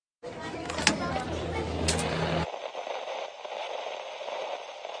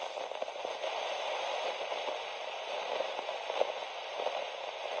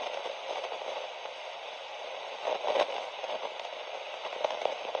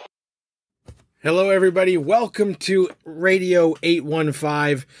Hello, everybody. Welcome to Radio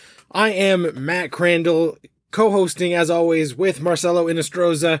 815. I am Matt Crandall, co-hosting, as always, with Marcelo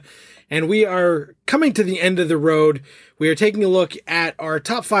Inostroza, and we are coming to the end of the road. We are taking a look at our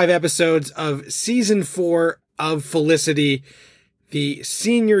top 5 episodes of Season 4 of Felicity, the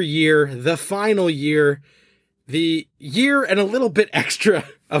senior year, the final year, the year and a little bit extra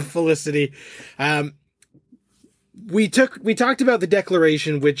of Felicity. We talked about the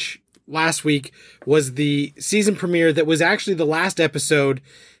declaration, which last week was the season premiere that was actually the last episode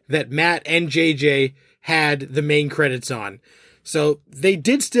that Matt and JJ had the main credits on. So they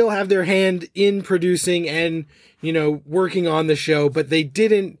did still have their hand in producing and, working on the show, but they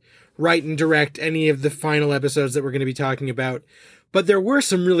didn't write and direct any of the final episodes that we're going to be talking about. But there were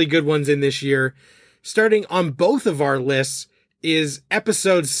some really good ones in this year. Starting on both of our lists is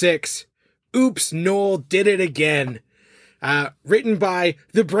episode 6, Oops, Noel Did It Again. Written by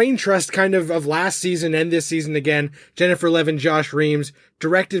the brain trust kind of last season and this season again, Jennifer Levin, Josh Reams,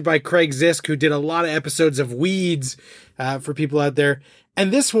 directed by Craig Zisk, who did a lot of episodes of Weeds, for people out there.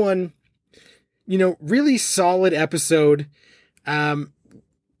 And this one, really solid episode,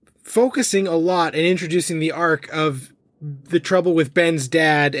 focusing a lot and introducing the arc of the trouble with Ben's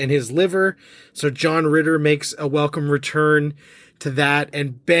dad and his liver. So John Ritter makes a welcome return to that,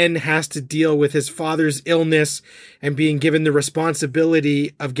 and Ben has to deal with his father's illness and being given the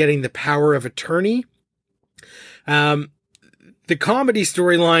responsibility of getting the power of attorney. The comedy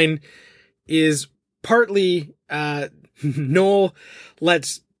storyline is partly Noel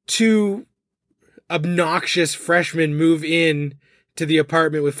lets 2 obnoxious freshmen move in to the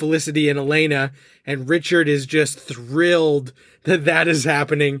apartment with Felicity and Elena, and Richard is just thrilled that is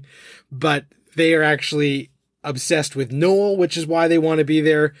happening, but they are actually obsessed with Noel, which is why they want to be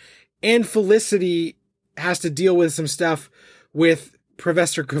there. And Felicity has to deal with some stuff with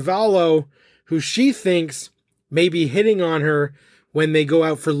Professor Cavallo, who she thinks may be hitting on her when they go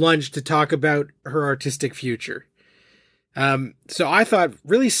out for lunch to talk about her artistic future. So I thought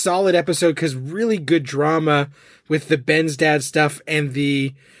really solid episode, because really good drama with the Ben's dad stuff and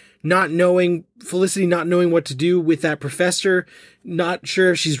the Felicity not knowing what to do with that professor, not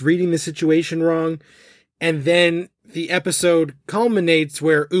sure if she's reading the situation wrong. And then the episode culminates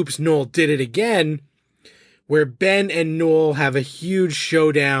where Oops, Noel Did It Again, where Ben and Noel have a huge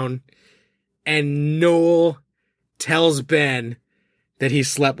showdown, and Noel tells Ben that he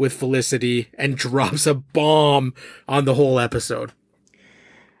slept with Felicity and drops a bomb on the whole episode.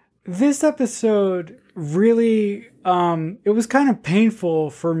 This episode really, it was kind of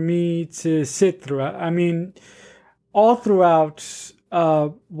painful for me to sit through. I mean, all throughout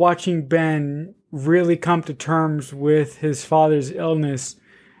watching Ben really come to terms with his father's illness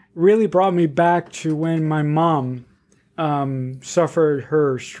really brought me back to when my mom suffered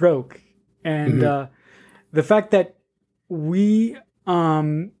her stroke. And the fact that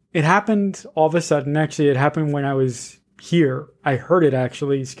it happened all of a sudden. Actually, it happened when I was here. I heard it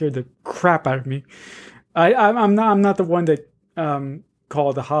actually. It scared the crap out of me. I'm not the one that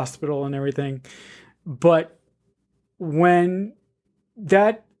called the hospital and everything. But when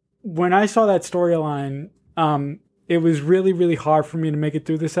I saw that storyline, it was really, really hard for me to make it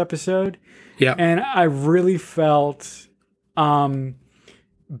through this episode. Yeah. And I really felt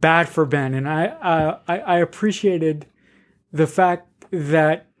bad for Ben. And I appreciated the fact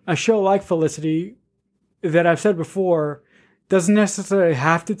that a show like Felicity, that I've said before, doesn't necessarily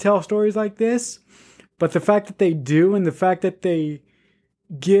have to tell stories like this. But the fact that they do, and the fact that they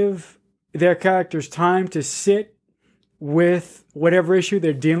give their characters time to sit with whatever issue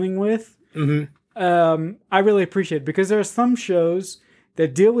they're dealing with, I really appreciate it, because there are some shows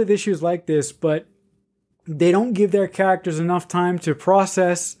that deal with issues like this, but they don't give their characters enough time to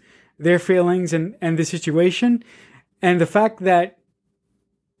process their feelings and the situation. And the fact that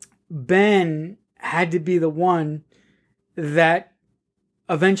Ben had to be the one that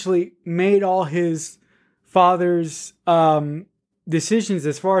eventually made all his father's decisions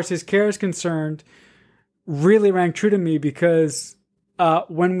as far as his care is concerned really rang true to me, because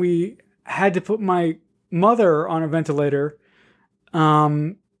when we had to put my mother on a ventilator,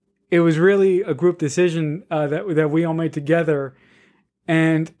 it was really a group decision that we all made together.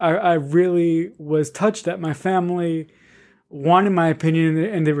 And I really was touched that my family wanted my opinion,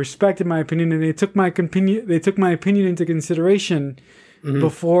 and they respected my opinion, and they took my opinion into consideration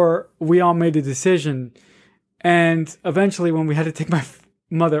before we all made the decision. And eventually, when we had to take my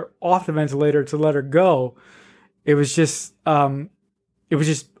mother off the ventilator to let her go, it was just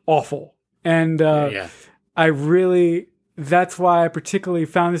awful. And that's why I particularly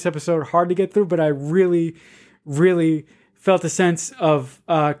found this episode hard to get through, but I really, really felt a sense of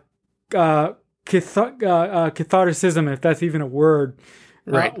catharticism, if that's even a word,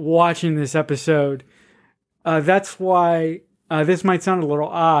 Right. watching this episode. That's why this might sound a little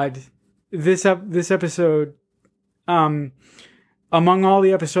odd. This episode, among all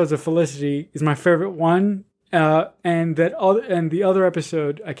the episodes of Felicity, is my favorite one. And the other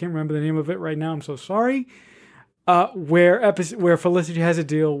episode, I can't remember the name of it right now. I'm so sorry. Where Felicity has to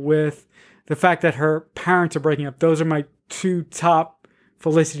deal with the fact that her parents are breaking up. Those are my two top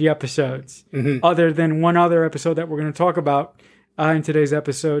Felicity episodes. Mm-hmm. Other than one other episode that we're going to talk about in today's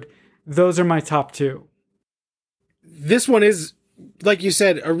episode, those are my top two. This one is, like you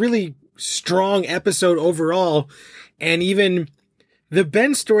said, a really strong episode overall, and even the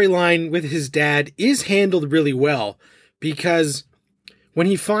Ben storyline with his dad is handled really well, because when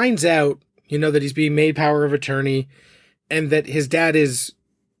he finds out, that he's being made power of attorney and that his dad is,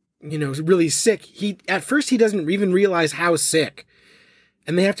 really sick, at first he doesn't even realize how sick.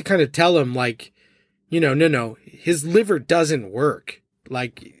 And they have to kind of tell him, like, no, his liver doesn't work.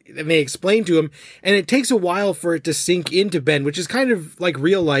 Like, and they explain to him, and it takes a while for it to sink into Ben, which is kind of like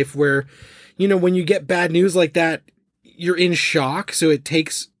real life where, when you get bad news like that, you're in shock. So it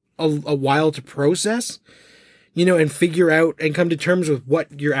takes a while to process, and figure out and come to terms with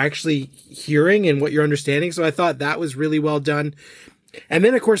what you're actually hearing and what you're understanding. So I thought that was really well done. And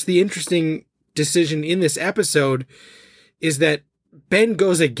then, of course, the interesting decision in this episode is that Ben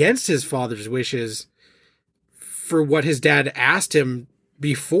goes against his father's wishes for what his dad asked him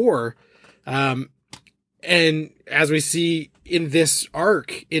before. And as we see in this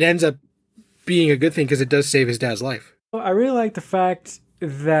arc, it ends up being a good thing because it does save his dad's life. I really like the fact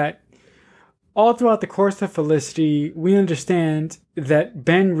that all throughout the course of Felicity, we understand that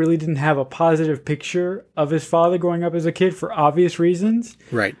Ben really didn't have a positive picture of his father growing up as a kid for obvious reasons.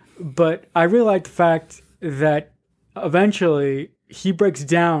 Right. But I really like the fact that eventually he breaks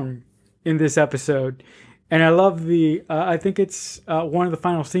down in this episode. And I love I think it's one of the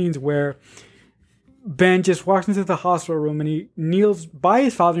final scenes where Ben just walks into the hospital room and he kneels by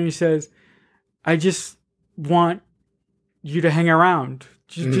his father and he says, I just want you to hang around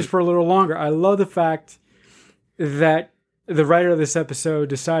just for a little longer. I love the fact that the writer of this episode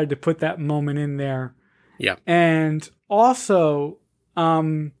decided to put that moment in there. Yeah. And also,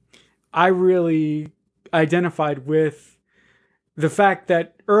 I really identified with the fact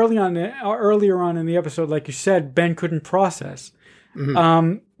that earlier on in the episode, like you said, Ben couldn't process.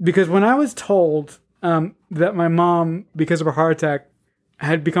 Mm-hmm. Because when I was told that my mom, because of a heart attack,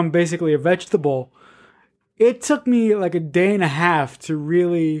 had become basically a vegetable, it took me like a day and a half to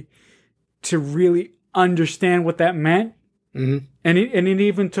really understand what that meant. Mm-hmm. And it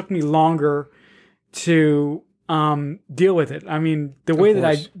even took me longer to deal with it. I mean, the way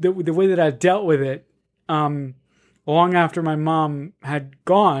that I dealt with it long after my mom had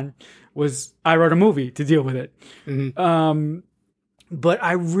gone was I wrote a movie to deal with it. Mm-hmm. But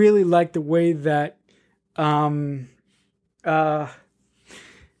I really liked the way that Ben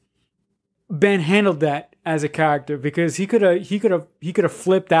handled that as a character, because he could have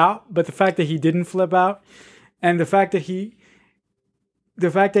flipped out, but the fact that he didn't flip out, and the fact that he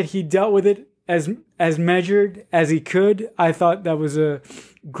dealt with it as measured as he could, I thought that was a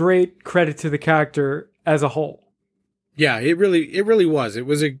great credit to the character as a whole. Yeah, it really was. It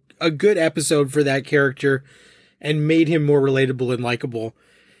was a good episode for that character and made him more relatable and likable.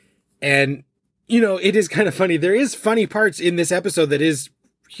 And, it is kind of funny. There is funny parts in this episode that is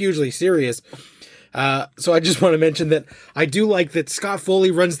hugely serious. So I just want to mention that I do like that Scott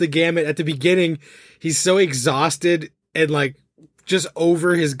Foley runs the gamut at the beginning. He's so exhausted and like just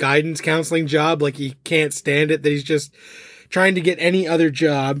over his guidance counseling job. Like he can't stand it, that he's just trying to get any other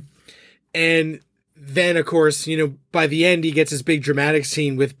job. And then of course, by the end he gets this big dramatic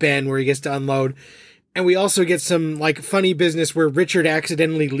scene with Ben where he gets to unload. And we also get some like funny business where Richard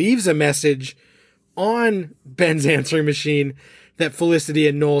accidentally leaves a message on Ben's answering machine that Felicity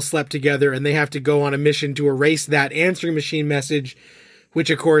and Noel slept together, and they have to go on a mission to erase that answering machine message, which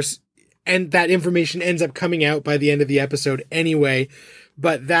of course, and that information ends up coming out by the end of the episode anyway.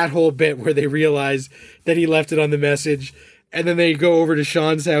 But that whole bit where they realize that he left it on the message, and then they go over to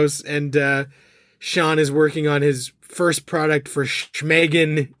Sean's house, and Sean is working on his first product for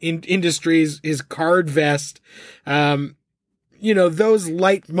Schmegan Industries, his card vest. Those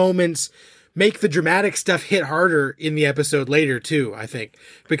light moments make the dramatic stuff hit harder in the episode later too, I think,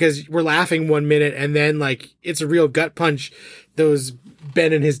 because we're laughing 1 minute and then like it's a real gut punch, those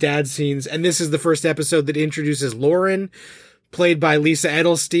Ben and his dad scenes. And this is the first episode that introduces Lauren, played by Lisa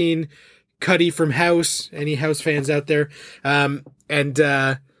Edelstein, Cuddy from House, any House fans out there. Her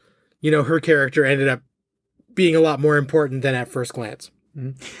character ended up being a lot more important than at first glance.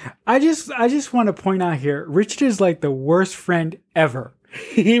 I just want to point out here, Richard is like the worst friend ever.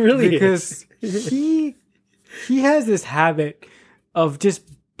 He really because is. he has this habit of just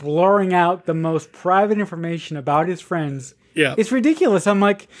blurring out the most private information about his friends. Yeah. It's ridiculous. I'm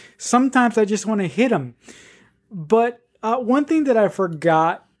like, sometimes I just want to hit him. But one thing that I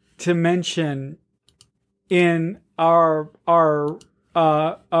forgot to mention in our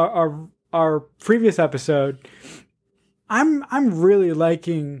previous episode, I'm really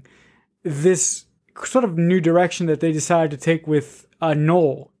liking this sort of new direction that they decided to take with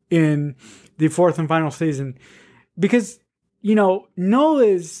Noel in the fourth and final season, because Noel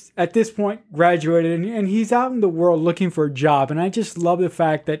is at this point graduated and he's out in the world looking for a job, and I just love the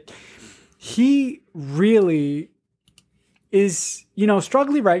fact that he really is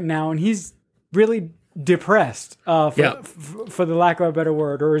struggling right now, and he's really depressed for the lack of a better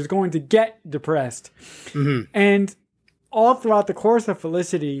word, or is going to get depressed. Mm-hmm. And all throughout the course of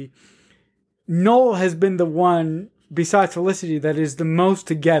Felicity, Noel has been the one besides Felicity that is the most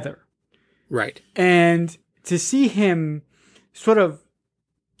together. Right. And to see him sort of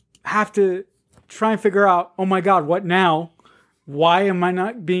have to try and figure out, oh my God, what now? Why am I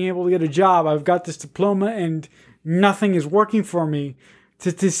not being able to get a job? I've got this diploma and nothing is working for me.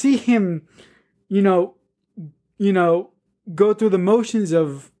 To see him, go through the motions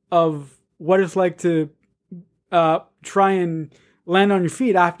of what it's like to try and land on your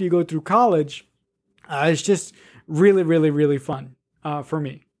feet after you go through college, it's just really, really, really fun for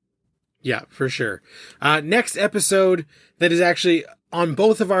me. Yeah, for sure. Next episode that is actually on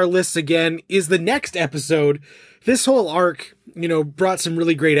both of our lists again is the next episode. This whole arc, brought some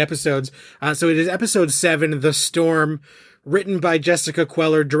really great episodes. So it is episode 7, The Storm, written by Jessica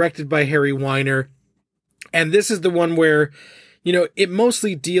Queller, directed by Harry Weiner. And this is the one where, it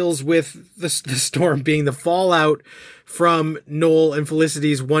mostly deals with the storm being the fallout from Noel and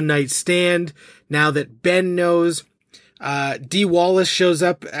Felicity's one-night stand. Now that Ben knows, Dee Wallace shows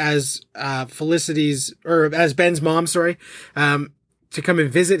up as as Ben's mom, to come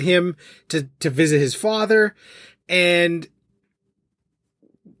and visit him, to visit his father. And,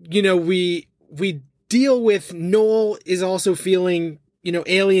 we deal with Noel is also feeling,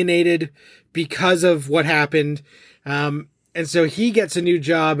 alienated because of what happened. And so he gets a new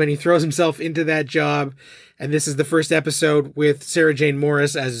job and he throws himself into that job. And this is the first episode with Sarah Jane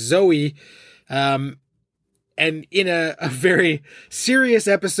Morris as Zoe. And in a very serious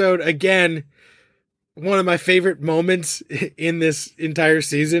episode, again, one of my favorite moments in this entire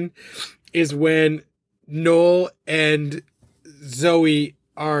season is when Noel and Zoe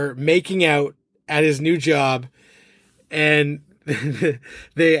are making out at his new job, and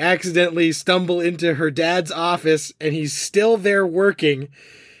they accidentally stumble into her dad's office, and he's still there working,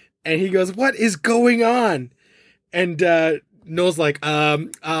 and he goes, "What is going on?" And Noel's like, and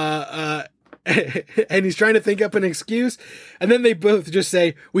he's trying to think up an excuse, and then they both just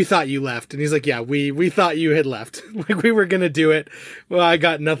say, "We thought you left." And he's like, "Yeah, we thought you had left. Like, we were gonna do it. Well, I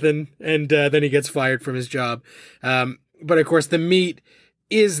got nothing." And then he gets fired from his job. But of course, the meat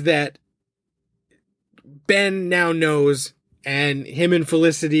is that Ben now knows, and him and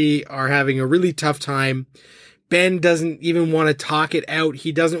Felicity are having a really tough time. Ben doesn't even want to talk it out.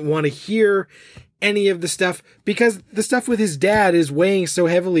 He doesn't want to hear any of the stuff because the stuff with his dad is weighing so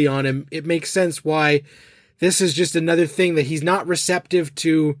heavily on him. It makes sense why this is just another thing that he's not receptive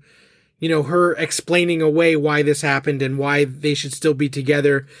to, her explaining away why this happened and why they should still be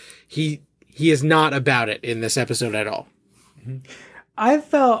together. He is not about it in this episode at all. Mm-hmm. I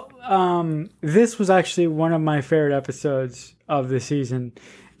felt this was actually one of my favorite episodes of the season.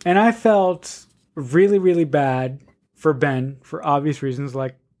 And I felt really, really bad for Ben for obvious reasons,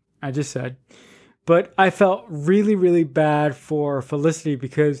 like I just said. But I felt really, really bad for Felicity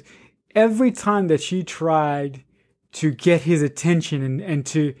because every time that she tried to get his attention and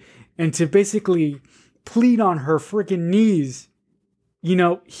to basically plead on her freaking knees,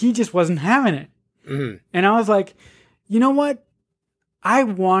 he just wasn't having it. Mm-hmm. And I was like, you know what? I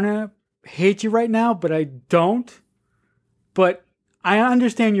want to hate you right now, but I don't. But I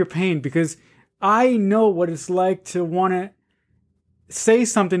understand your pain because I know what it's like to want to say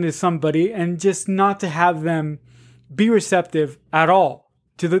something to somebody and just not to have them be receptive at all,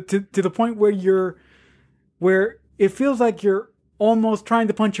 to the point where it feels like you're almost trying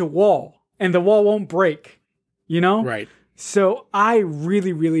to punch a wall and the wall won't break, Right. So I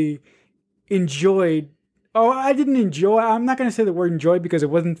really, really enjoyed. I'm not going to say the word enjoy because it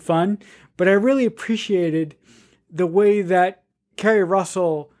wasn't fun, but I really appreciated the way that Carrie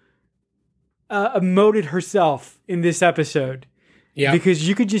Russell emoted herself in this episode. Yeah. Because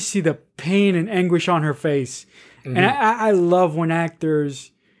you could just see the pain and anguish on her face. And I love when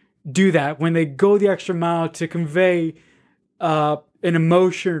actors do that, when they go the extra mile to convey an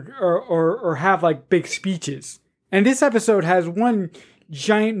emotion or have like big speeches. And this episode has one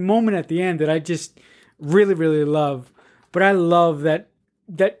giant moment at the end that I just really, really love. But I love that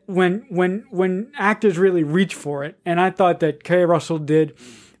when actors really reach for it. And I thought that Kay Russell did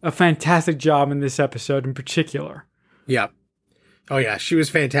a fantastic job in this episode in particular. Yeah. Oh yeah, she was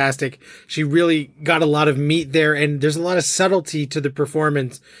fantastic. She really got a lot of meat there, and there's a lot of subtlety to the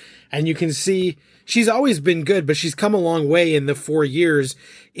performance. And you can see she's always been good, but she's come a long way in the 4 years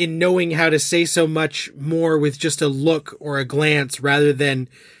in knowing how to say so much more with just a look or a glance rather than,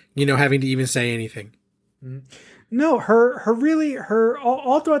 having to even say anything. No, her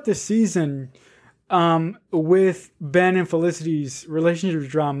all throughout the season, with Ben and Felicity's relationship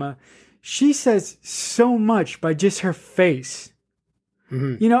drama, she says so much by just her face.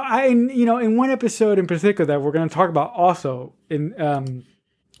 Mm-hmm. In one episode in particular that we're going to talk about also in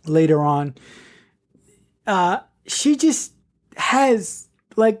later on, she just has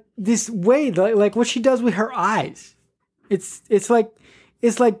like this way, like what she does with her eyes. It's like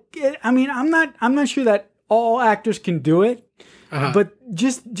I mean, I'm not sure that all actors can do it, but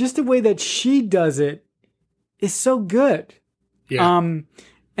just the way that she does it is so good. Yeah.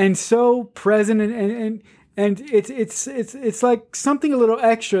 And so present and it's like something a little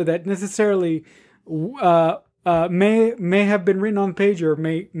extra that necessarily may have been written on the page or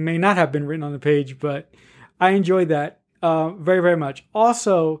may not have been written on the page, but I enjoyed that very, very much.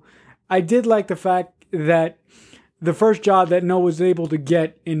 Also, I did like the fact that the first job that Noah was able to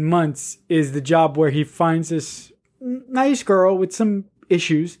get in months is the job where he finds this nice girl with some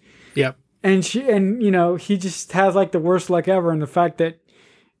issues. Yep. And he just has like the worst luck ever. And the fact that,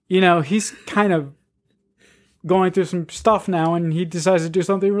 he's kind of going through some stuff now and he decides to do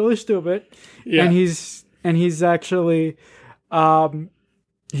something really stupid. Yeah. And he's actually,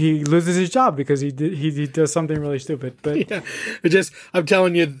 he loses his job because he does something really stupid. But yeah, I'm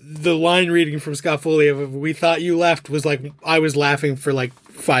telling you, the line reading from Scott Foley of "We thought you left" was like I was laughing for like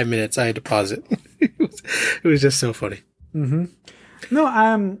 5 minutes. I had to pause it. It was just so funny. Mm-hmm.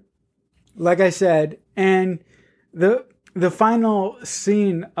 No, like I said, and the final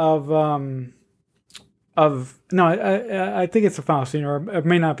scene I think it's the final scene, or it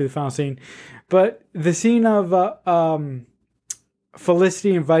may not be the final scene, but the scene of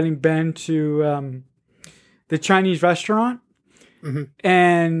Felicity inviting Ben to the Chinese restaurant. Mm-hmm.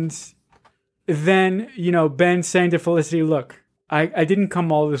 And then, Ben saying to Felicity, look, I didn't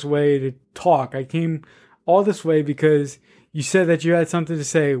come all this way to talk. I came all this way because you said that you had something to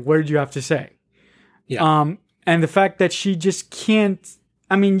say. What did you have to say? Yeah. And the fact that she just can't,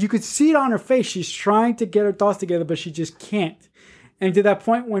 I mean, you could see it on her face. She's trying to get her thoughts together, but she just can't. And to that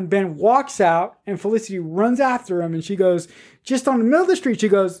point when Ben walks out and Felicity runs after him and she goes, just on the middle of the street, she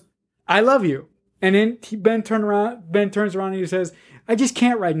goes, I love you. And then Ben turns around and he says, I just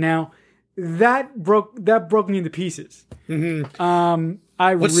can't right now. That broke me into pieces. Mm-hmm.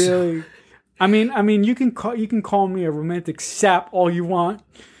 I mean, you can call me a romantic sap all you want,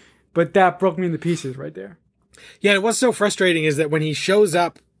 but that broke me into pieces right there. Yeah, and what's so frustrating is that when he shows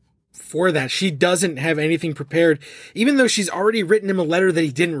up for that, she doesn't have anything prepared, even though she's already written him a letter that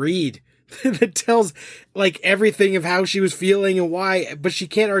he didn't read that tells like everything of how she was feeling and why, but she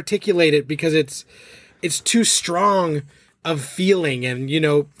can't articulate it because it's too strong of feeling. And,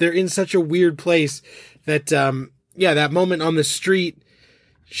 they're in such a weird place that, that moment on the street,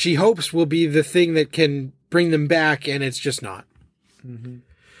 she hopes will be the thing that can bring them back, and it's just not. Mm-hmm.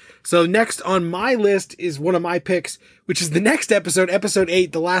 So next on my list is one of my picks, which is the next episode, episode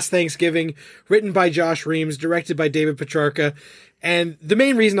 8, The Last Thanksgiving, written by Josh Reams, directed by David Petrarca. And the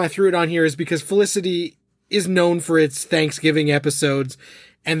main reason I threw it on here is because Felicity is known for its Thanksgiving episodes,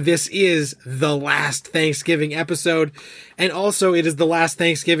 and this is the last Thanksgiving episode. And also it is the last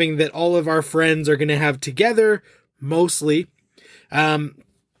Thanksgiving that all of our friends are going to have together, mostly.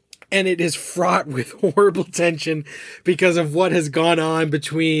 And it is fraught with horrible tension because of what has gone on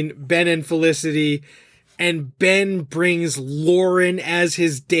between Ben and Felicity. And Ben brings Lauren as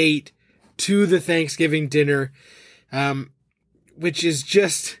his date to the Thanksgiving dinner, which is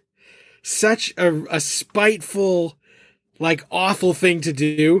just such a spiteful, like awful thing to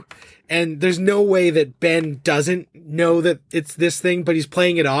do. And there's no way that Ben doesn't know that it's this thing, but he's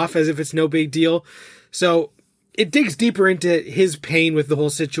playing it off as if it's no big deal. So it digs deeper into his pain with the whole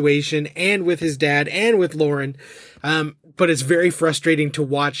situation and with his dad and with Lauren. But it's very frustrating to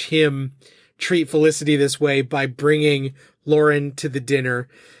watch him treat Felicity this way by bringing Lauren to the dinner.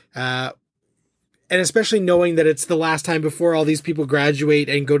 And especially knowing that it's the last time before all these people graduate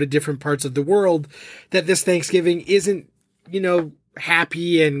and go to different parts of the world, that this Thanksgiving isn't,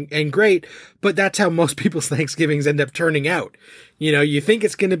 happy and great, but that's how most people's Thanksgivings end up turning out. You think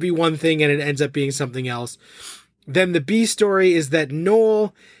it's going to be one thing and it ends up being something else. Then the B story is that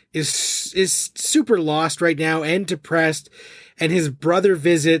Noel is super lost right now and depressed, and his brother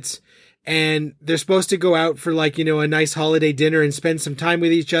visits, and they're supposed to go out for a nice holiday dinner and spend some time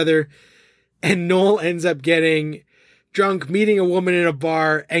with each other. And Noel ends up getting drunk, meeting a woman in a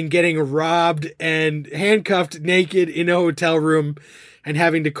bar, and getting robbed and handcuffed naked in a hotel room and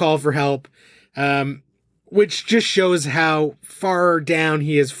having to call for help, which just shows how far down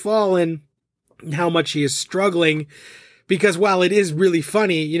he has fallen and how much he is struggling. Because while it is really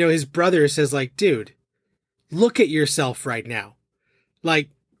funny, his brother says, dude, look at yourself right now.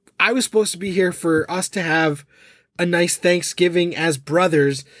 I was supposed to be here for us to have a nice Thanksgiving as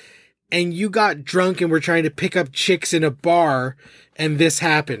brothers, and you got drunk and were trying to pick up chicks in a bar, and this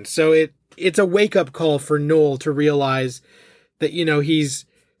happened. So it's a wake-up call for Noel to realize that, he's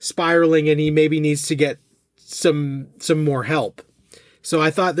spiraling and he maybe needs to get some more help. So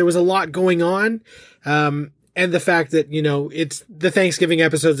I thought there was a lot going on. And the fact that, it's the Thanksgiving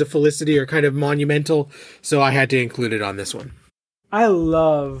episodes of Felicity are kind of monumental. So I had to include it on this one. I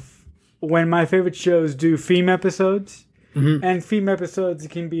love when my favorite shows do theme episodes. Mm-hmm. And theme episodes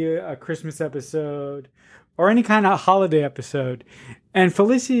can be a Christmas episode or any kind of holiday episode. And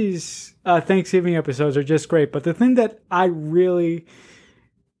Felicity's Thanksgiving episodes are just great. But the thing that I really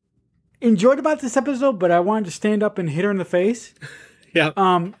enjoyed about this episode, but I wanted to stand up and hit her in the face.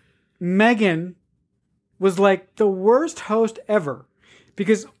 Yeah. Megan was like the worst host ever,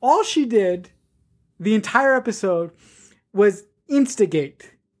 because all she did the entire episode was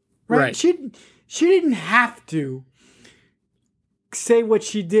instigate. Right? She didn't have to say what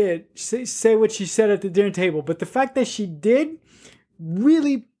she did, say what she said at the dinner table. But the fact that she did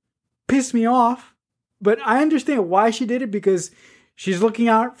really pissed me off. But I understand why she did it, because she's looking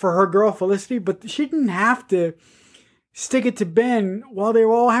out for her girl Felicity. But she didn't have to stick it to Ben while they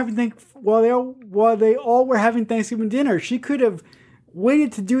were all having while they all were having Thanksgiving dinner. She could have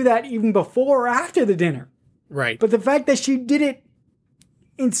waited to do that even before or after the dinner. Right. But the fact that she did it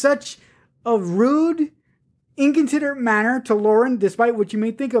in such a rude, inconsiderate manner to Lauren, despite what you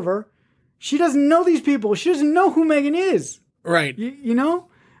may think of her, she doesn't know these people. She doesn't know who Megan is. Right. You know?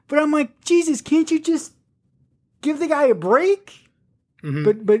 But I'm like, Jesus, can't you just give the guy a break?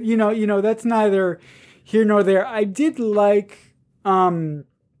 Mm-hmm. But you know, that's neither here nor there. I did like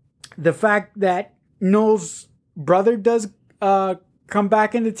the fact that Noel's brother does come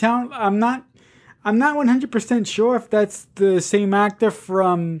back into town. I'm not 100% sure if that's the same actor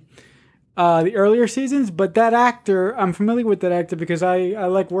from the earlier seasons, but that actor, I'm familiar with that actor because I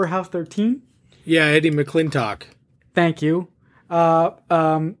like Warehouse 13. Yeah, Eddie McClintock. Thank you.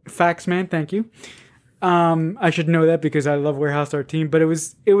 Fax man, thank you. I should know that because I love Warehouse 13, but it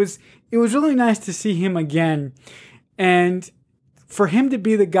was really nice to see him again. And for him to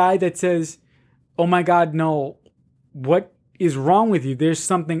be the guy that says, "Oh my God, no, what is wrong with you? There's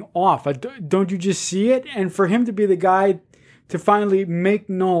something off. Don't you just see it?" And for him to be the guy to finally make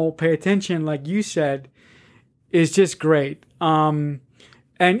Noel pay attention, like you said, is just great. And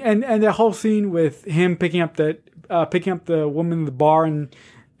the whole scene with him picking up the woman in the bar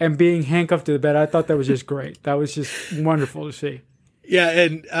and being handcuffed to the bed, I thought that was just great. That was just wonderful to see. Yeah,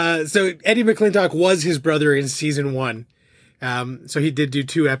 and so Eddie McClintock was his brother in season 1. So he did do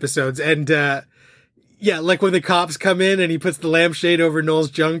 2 episodes. And yeah, like when the cops come in and he puts the lampshade over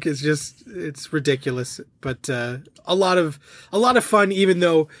Noel's junk, it's ridiculous. But a lot of fun, even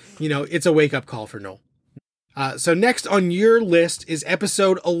though, it's a wake-up call for Noel. So next on your list is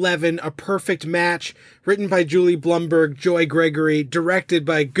episode 11, A Perfect Match, written by Julie Blumberg, Joy Gregory, directed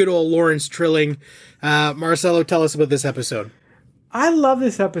by good old Lawrence Trilling. Marcelo, tell us about this episode. I love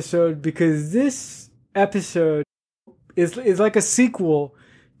this episode because this episode is like a sequel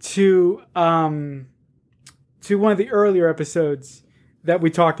to one of the earlier episodes that we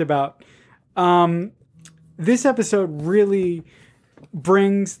talked about. This episode really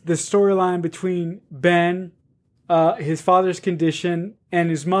brings the storyline between Ben, his father's condition, and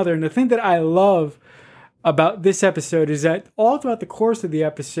his mother. And the thing that I love about this episode is that all throughout the course of the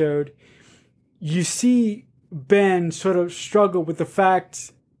episode, you see Ben sort of struggle with the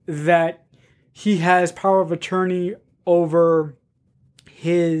fact that he has power of attorney over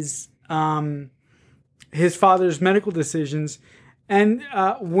his father's medical decisions. And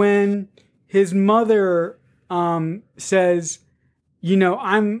when his mother says,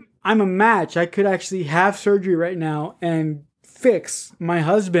 I'm a match, I could actually have surgery right now and fix my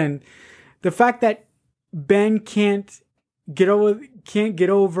husband, the fact that Ben can't get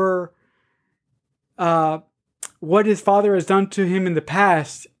over what his father has done to him in the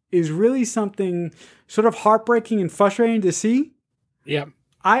past is really something sort of heartbreaking and frustrating to see. Yeah.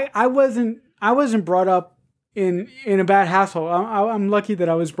 I wasn't brought up in a bad household. I'm lucky that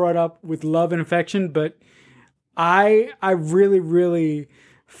I was brought up with love and affection, but I really, really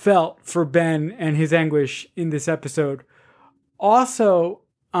felt for Ben and his anguish in this episode. Also,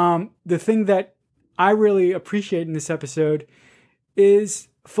 the thing that I really appreciate in this episode is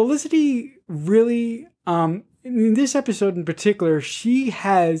Felicity really, in this episode in particular, she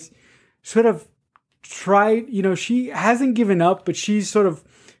has sort of tried, she hasn't given up, but she's sort of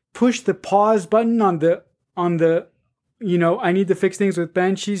pushed the pause button on the, I need to fix things with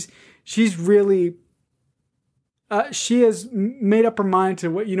Ben. She's really, she has made up her mind to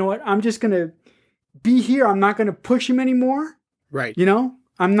what, I'm just going to be here. I'm not going to push him anymore. Right.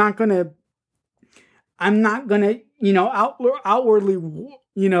 I'm not going to, outwardly,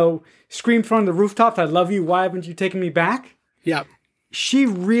 scream from the rooftops, I love you. Why haven't you taken me back? Yeah. She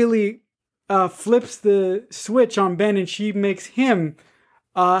really flips the switch on Ben, and she makes him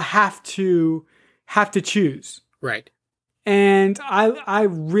have to choose. Right. And I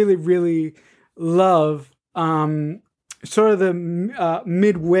really, really love sort of the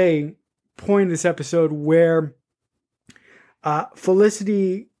midway point in this episode where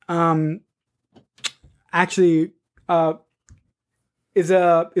Felicity actually is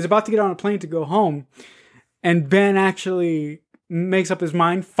about to get on a plane to go home, and Ben actually makes up his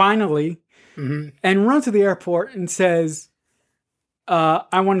mind finally, and runs to the airport and says,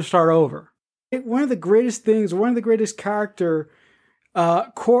 I want to start over. One of the greatest things, one of the greatest character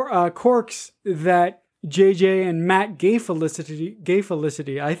quirks that JJ and Matt gave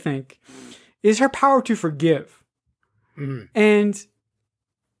Felicity, I think, is her power to forgive. And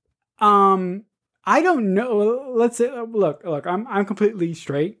I don't know. Let's say, look. I'm completely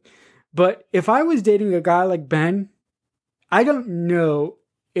straight, but if I was dating a guy like Ben, I don't know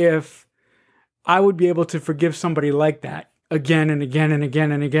if I would be able to forgive somebody like that again and again and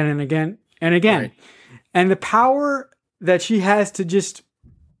again and again and again and again. Right. And the power that she has to just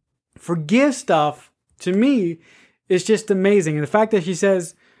forgive stuff, to me, is just amazing. And the fact that she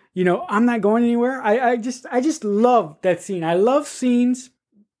says, I'm not going anywhere. I just love that scene. I love scenes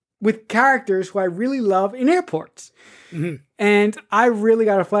with characters who I really love in airports. And I really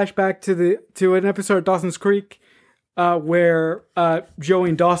got a flashback to an episode of Dawson's Creek where Joey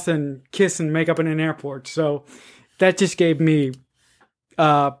and Dawson kiss and make up in an airport. So that just gave me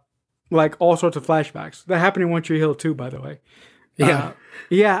like all sorts of flashbacks. That happened in One Tree Hill too, by the way. Yeah.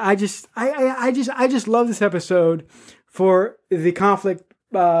 I just love this episode for the conflict,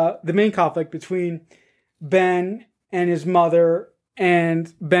 the main conflict between Ben and his mother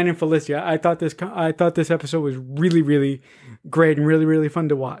and Ben and Felicia. I thought this episode was really, really great and really, really fun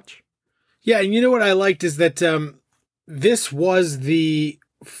to watch. Yeah, and you know what I liked is that this was the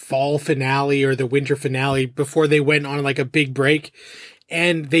fall finale or the winter finale before they went on like a big break,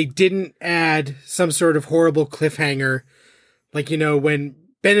 and they didn't add some sort of horrible cliffhanger. Like, when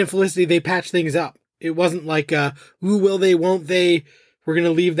Ben and Felicity, they patched things up. It wasn't like, ooh, will they, won't they? We're going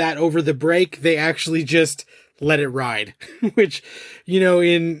to leave that over the break. They actually just let it ride, which,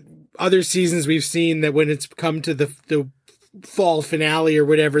 in other seasons we've seen that when it's come to the fall finale or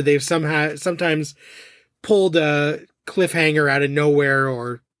whatever, they've sometimes pulled a cliffhanger out of nowhere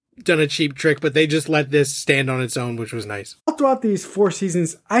or done a cheap trick, but they just let this stand on its own, which was nice. All throughout these 4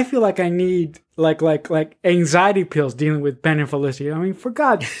 seasons, I feel like I need like anxiety pills dealing with Ben and Felicity. I mean, for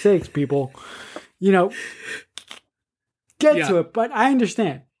God's sakes, people, get to it. But I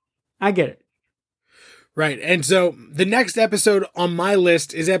understand. I get it. Right. And so the next episode on my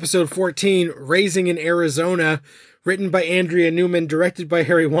list is episode 14, Raising in Arizona, written by Andrea Newman, directed by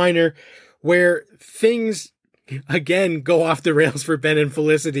Harry Weiner, where things, again, go off the rails for Ben and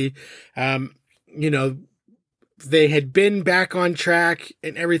Felicity. They had been back on track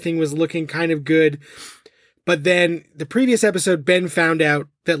and everything was looking kind of good. But then the previous episode, Ben found out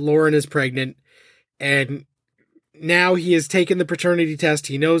that Lauren is pregnant, and now he has taken the paternity test.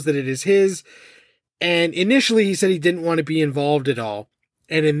 He knows that it is his. And initially he said he didn't want to be involved at all.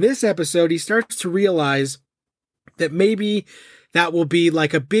 And in this episode, he starts to realize that maybe that will be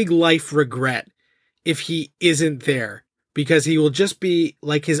like a big life regret if he isn't there, because he will just be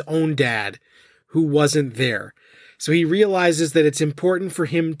like his own dad who wasn't there. So he realizes that it's important for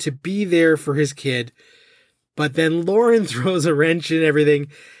him to be there for his kid. But then Lauren throws a wrench in everything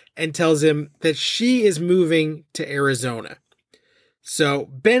and tells him that she is moving to Arizona. So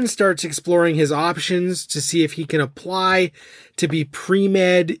Ben starts exploring his options to see if he can apply to be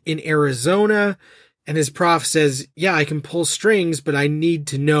pre-med in Arizona. And his prof says, yeah, I can pull strings, but I need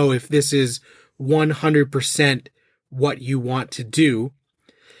to know if this is 100% what you want to do.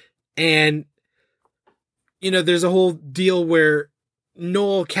 And, there's a whole deal where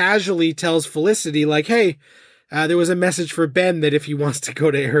Noel casually tells Felicity, like, hey, there was a message for Ben that if he wants to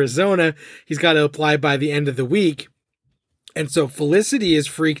go to Arizona, he's got to apply by the end of the week. And so Felicity is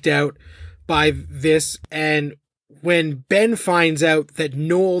freaked out by this. And when Ben finds out that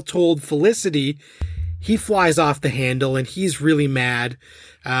Noel told Felicity, he flies off the handle and he's really mad,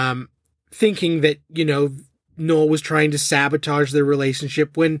 thinking that, Noel was trying to sabotage their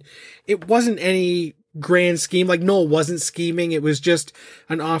relationship when it wasn't any grand scheme. Like, Noel wasn't scheming. It was just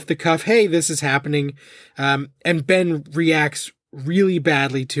an off the cuff, hey, this is happening. And Ben reacts really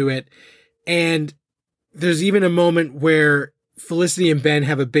badly to it. And there's even a moment where Felicity and Ben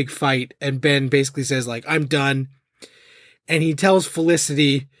have a big fight, and Ben basically says, like, I'm done. And he tells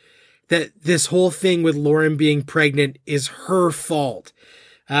Felicity that this whole thing with Lauren being pregnant is her fault.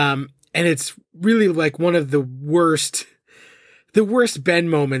 And it's really like one of the worst Ben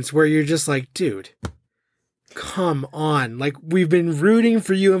moments where you're just like, dude, come on. Like, we've been rooting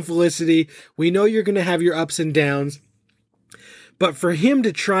for you and Felicity. We know you're going to have your ups and downs. But for him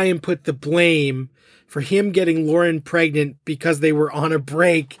to try and put the blame for him getting Lauren pregnant because they were on a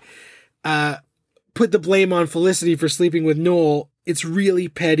break, put the blame on Felicity for sleeping with Noel, it's really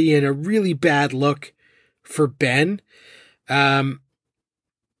petty and a really bad look for Ben.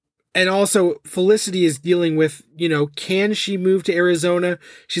 And also Felicity is dealing with, can she move to Arizona?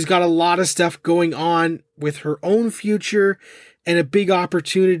 She's got a lot of stuff going on with her own future and a big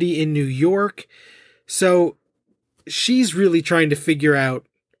opportunity in New York. So she's really trying to figure out,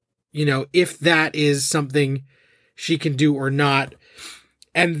 if that is something she can do or not.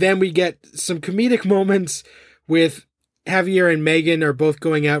 And then we get some comedic moments with Javier and Megan are both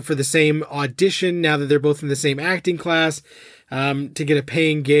going out for the same audition now that they're both in the same acting class, to get a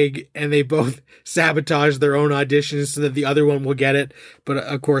paying gig, and they both sabotage their own auditions so that the other one will get it. But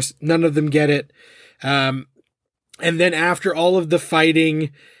of course, none of them get it. And then after all of the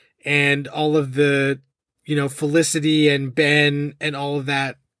fighting and all of the, Felicity and Ben and all of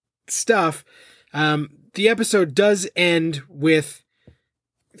that stuff, the episode does end with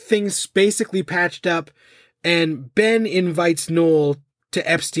things basically patched up, and Ben invites Noel to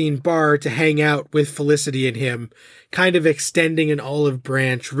Epstein Bar to hang out with Felicity and him, kind of extending an olive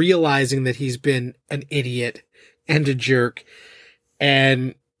branch, realizing that he's been an idiot and a jerk,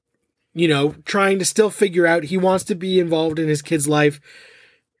 and, trying to still figure out he wants to be involved in his kid's life,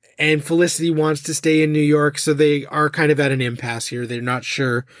 and Felicity wants to stay in New York, so they are kind of at an impasse here. They're not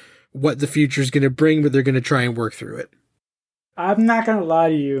sure what the future is going to bring, but they're going to try and work through it. I'm not going to lie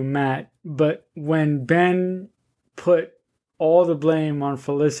to you, Matt, but when Ben put all the blame on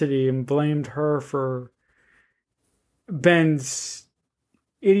Felicity and blamed her for Ben's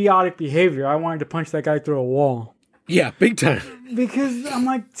idiotic behavior, I wanted to punch that guy through a wall. Yeah, big time. Because I'm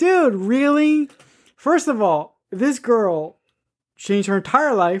like, dude, really? First of all, this girl changed her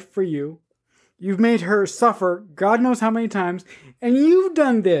entire life for you. You've made her suffer God knows how many times, and you've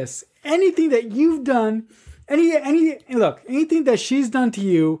done this. Anything that you've done, anything that she's done to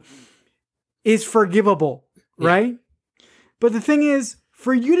you is forgivable, right? But the thing is,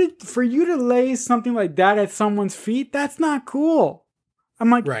 for you to lay something like that at someone's feet, that's not cool. I'm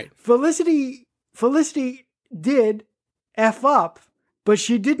like, right. Felicity did F up, but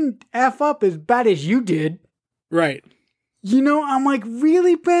she didn't F up as bad as you did. Right. I'm like,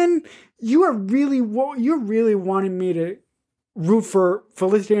 really, Ben? You're really wanting me to root for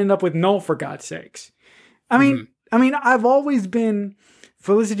Felicity to end up with Noel, for God's sakes. I mean, I've always been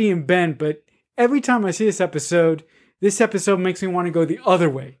Felicity and Ben, but every time I see this episode makes me want to go the other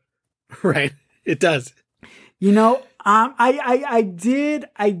way. Right. It does. I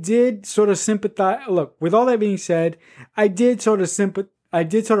did sort of sympathize. Look, with all that being said, I did sort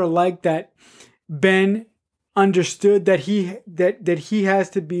of like that Ben understood that he has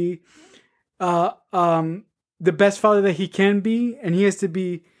to be the best father that he can be, and he has to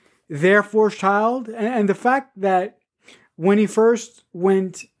be there for his child. And the fact that when he first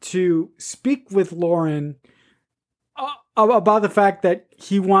went to speak with Lauren about the fact that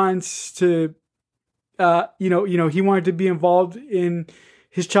he wants to, he wanted to be involved in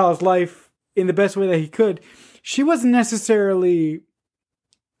his child's life in the best way that he could, she wasn't necessarily,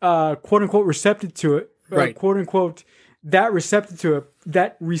 quote unquote, receptive to it. Right. Quote unquote, that receptive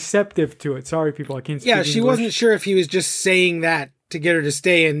to it. Sorry, people, I can't speak English. She wasn't sure if he was just saying that to get her to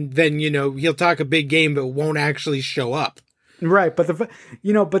stay, and then, he'll talk a big game but won't actually show up. Right, but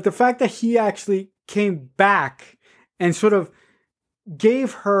the fact that he actually came back and sort of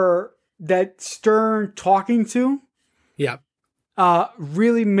gave her that stern talking to, Yeah.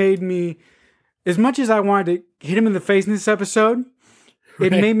 really made me, as much as I wanted to hit him in the face in this episode,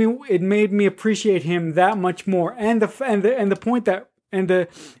 Right. it made me appreciate him that much more. And the point that and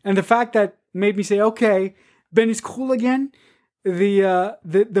the fact that made me say, okay, Ben is cool again.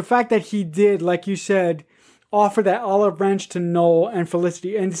 The fact that he did, like you said, offer that olive branch to Noel and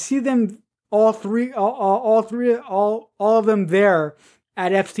Felicity, and to see them all of them there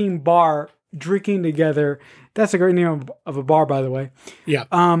at Epstein Bar drinking together. That's a great name of a bar, by the way. Yeah.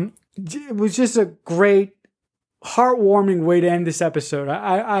 It was just a great, heartwarming way to end this episode.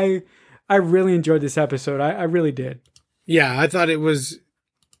 I really enjoyed this episode. I really did. Yeah, I thought it was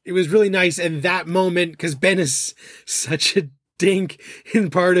really nice. And that moment, because Ben is such a dink in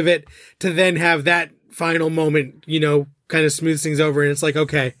part of it, to then have that final moment, kind of smooths things over. And it's like,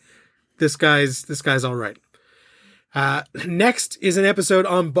 okay, this guy's all right. Next is an episode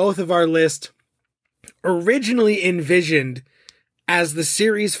on both of our list, originally envisioned as the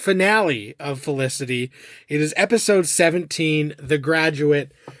series finale of Felicity. It is episode 17, The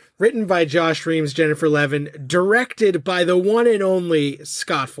Graduate, written by Josh Reames, Jennifer Levin, directed by the one and only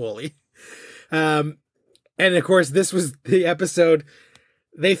Scott Foley. And of course, this was the episode.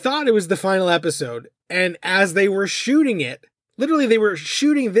 They thought it was the final episode. And as they were shooting it, literally they were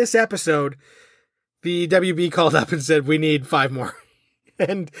shooting this episode, the WB called up and said, we need 5 more.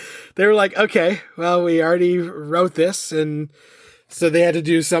 And they were like, okay, well, we already wrote this. And so they had to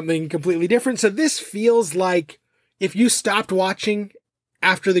do something completely different. So this feels like if you stopped watching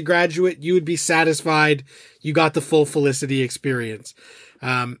after The Graduate, you would be satisfied you got the full Felicity experience.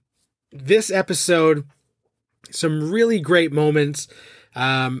 This episode, some really great moments.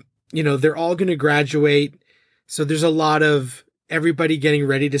 They're all going to graduate. So there's a lot of everybody getting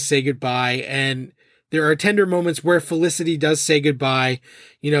ready to say goodbye. And there are tender moments where Felicity does say goodbye,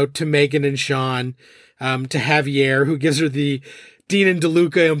 to Megan and Sean, to Javier, who gives her the Dean and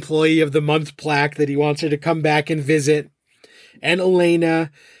DeLuca Employee of the Month plaque that he wants her to come back and visit, and Elena,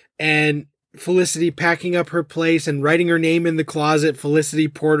 and Felicity packing up her place and writing her name in the closet, Felicity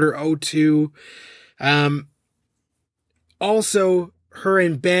Porter 02. Also, her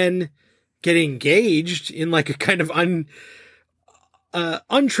and Ben getting engaged in like a kind of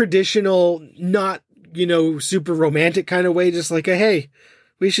untraditional, not, super romantic kind of way, just like hey,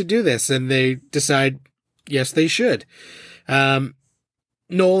 we should do this. And they decide, yes, they should.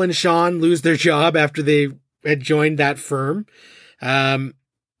 Noel and Sean lose their job after they had joined that firm. And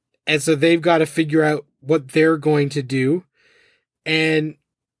so they've got to figure out what they're going to do. And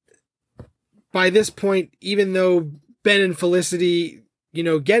by this point, even though Ben and Felicity,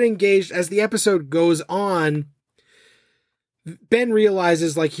 get engaged, as the episode goes on, Ben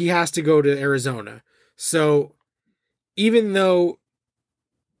realizes like he has to go to Arizona. So even though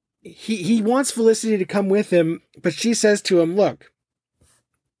he wants Felicity to come with him, but she says to him, look,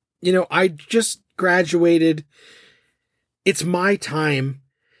 I just graduated. It's my time.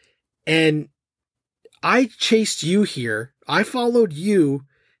 And I chased you here. I followed you.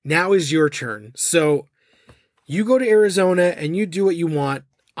 Now is your turn. So you go to Arizona and you do what you want.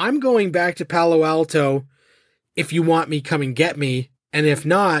 I'm going back to Palo Alto. If you want me, come and get me. And if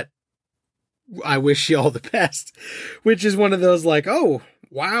not, I wish you all the best, which is one of those like, oh,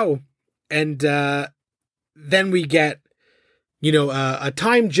 wow. And then we get, a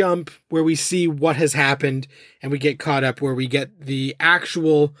time jump where we see what has happened, and we get caught up where we get the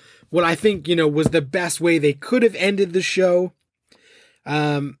actual, what I think, was the best way they could have ended the show,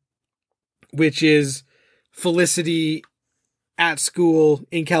 which is Felicity at school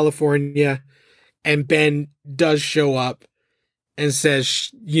in California, and Ben does show up and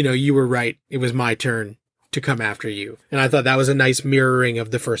says, you were right. It was my turn to come after you. And I thought that was a nice mirroring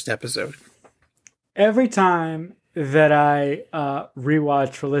of the first episode. Every time that I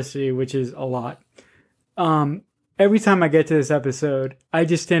rewatch Felicity, which is a lot, every time I get to this episode, I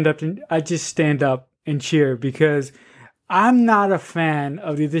just stand up and cheer, because I'm not a fan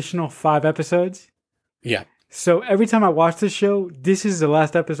of the additional 5 episodes. Yeah. So every time I watch this show, this is the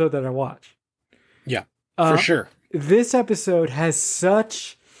last episode that I watch. Yeah, for sure. This episode has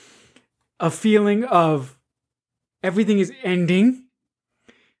such a feeling of everything is ending,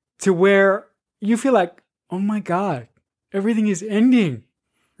 to where you feel like, oh my God, everything is ending.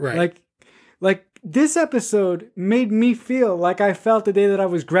 Right. Like this episode made me feel like I felt the day that I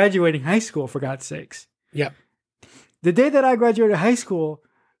was graduating high school, for God's sakes. Yep. The day that I graduated high school,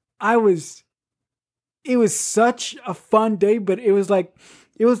 it was such a fun day, but it was like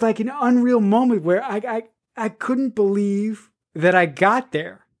an unreal moment where I couldn't believe that I got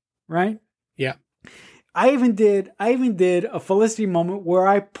there, right? Yeah. I even did a Felicity moment where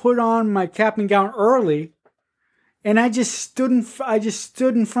I put on my cap and gown early, and I just stood in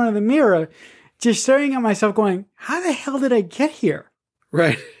front of the mirror, just staring at myself, going, "How the hell did I get here?"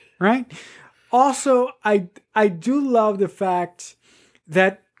 Right. Right. Also, I do love the fact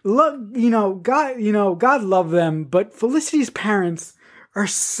that God love them, but Felicity's parents are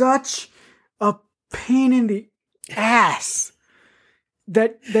such a pain in the ass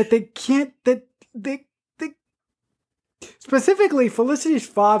that they can't that they specifically Felicity's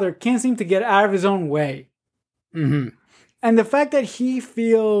father can't seem to get out of his own way. Mm-hmm. And the fact that he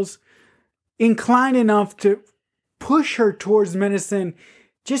feels inclined enough to push her towards medicine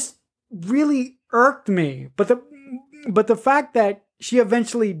just really irked me. But the fact that she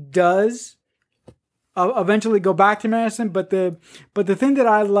eventually does eventually go back to medicine, but the thing that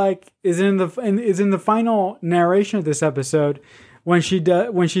I like is in the final narration of this episode when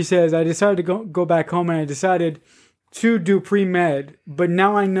she says, "I decided to go back home and I decided to do pre-med, but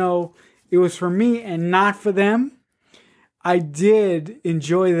now I know it was for me and not for them." I did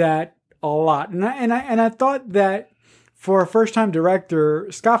enjoy that a lot, and I thought that for a first-time director,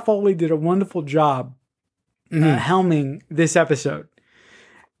 Scott Foley did a wonderful job helming this episode.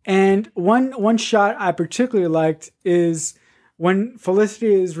 And one shot I particularly liked is when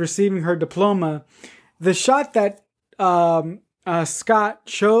Felicity is receiving her diploma. The shot that Scott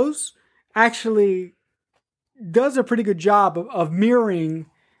chose actually does a pretty good job of mirroring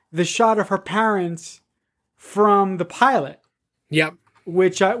the shot of her parents from the pilot. Yep.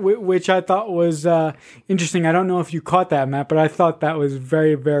 Which I thought was interesting. I don't know if you caught that, Matt, but I thought that was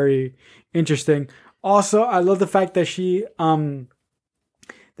very, very interesting. Also, I love the fact that she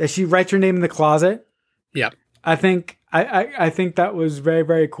writes her name in the closet. Yep. I think that was very,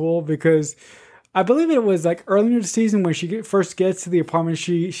 very cool because I believe it was like earlier in the season when she first gets to the apartment,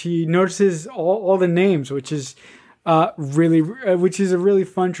 she notices all the names, which is a really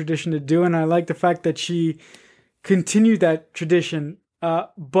fun tradition to do, and I like the fact that she continued that tradition.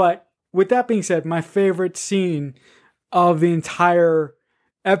 But with that being said, my favorite scene of the entire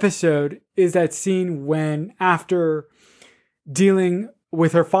episode is that scene when, after dealing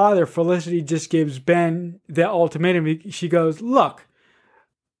with her father, Felicity just gives Ben the ultimatum. She goes, "Look,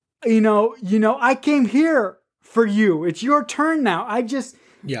 I came here for you. It's your turn now." I just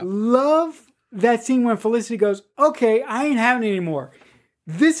love that scene when Felicity goes, "Okay, I ain't having it anymore.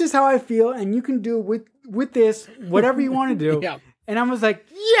 This is how I feel, and you can do with this whatever you want to do." Yeah. And I was like,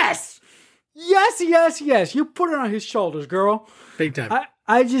 yes, yes, yes, yes. You put it on his shoulders, girl. Big time.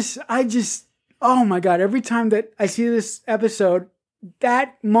 I just, oh my God. Every time that I see this episode,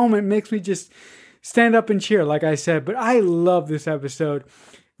 that moment makes me just stand up and cheer, like I said. But I love this episode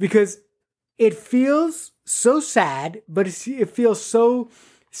because it feels so sad, but it feels so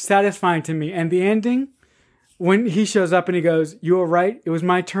satisfying to me. And the ending, when he shows up and he goes, "You were right. It was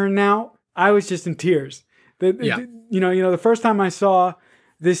my turn now." I was just in tears. The first time I saw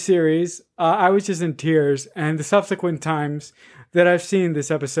this series, I was just in tears, and the subsequent times that I've seen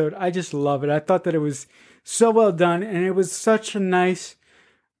this episode, I just love it. I thought that it was so well done, and it was such a nice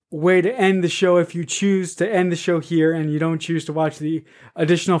way to end the show if you choose to end the show here and you don't choose to watch the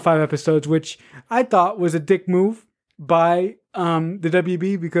additional 5 episodes, which I thought was a dick move by the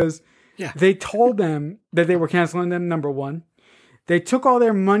WB because they told them that they were canceling them, number one. They took all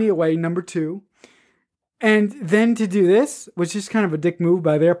their money away, number two. And then to do this, which is kind of a dick move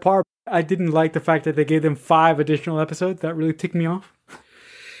by their part, I didn't like the fact that they gave them 5 additional episodes. That really ticked me off.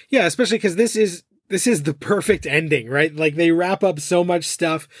 Yeah, especially because this is the perfect ending, right? Like, they wrap up so much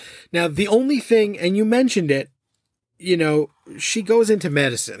stuff. Now, the only thing, and you mentioned it, she goes into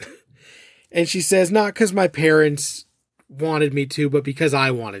medicine. And she says, not because my parents wanted me to, but because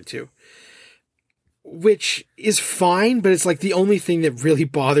I wanted to. Which is fine, but it's like the only thing that really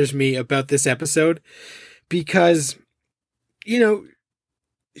bothers me about this episode. Because,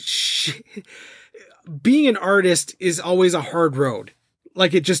 being an artist is always a hard road.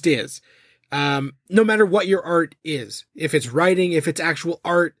 Like, it just is. No matter what your art is. If it's writing, if it's actual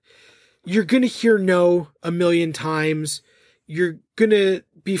art, you're going to hear no a million times. You're going to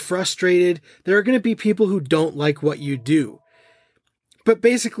be frustrated. There are going to be people who don't like what you do. But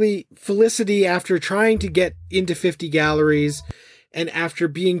basically, Felicity, after trying to get into 50 galleries and after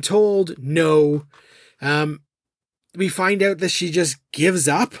being told no, we find out that she just gives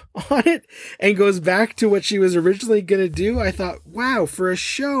up on it and goes back to what she was originally going to do. I thought, wow, for a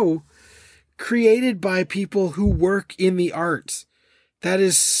show created by people who work in the arts, that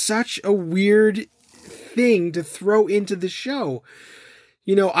is such a weird thing to throw into the show.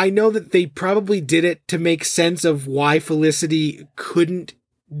 I know that they probably did it to make sense of why Felicity couldn't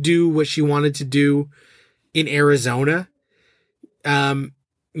do what she wanted to do in Arizona.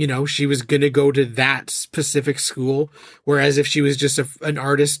 She was going to go to that specific school, whereas if she was just an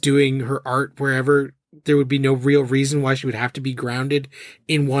artist doing her art wherever, there would be no real reason why she would have to be grounded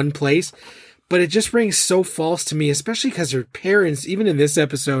in one place. But it just rings so false to me, especially because her parents, even in this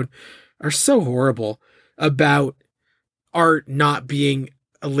episode, are so horrible about art not being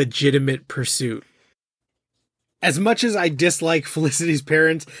a legitimate pursuit. As much as I dislike Felicity's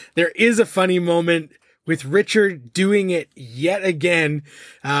parents, there is a funny moment with Richard doing it yet again.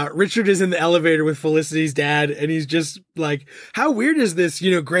 Richard is in the elevator with Felicity's dad, and he's just like, how weird is this,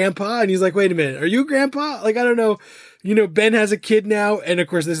 grandpa? And he's like, wait a minute, are you grandpa? Like, I don't know. Ben has a kid now. And of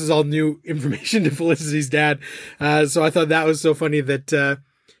course, this is all new information to Felicity's dad. So I thought that was so funny that,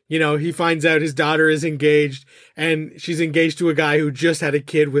 he finds out his daughter is engaged, and she's engaged to a guy who just had a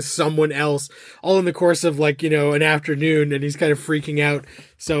kid with someone else, all in the course of an afternoon, and he's kind of freaking out.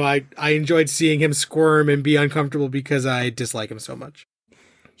 So I enjoyed seeing him squirm and be uncomfortable because I dislike him so much.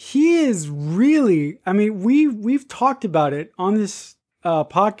 He is really, we've talked about it on this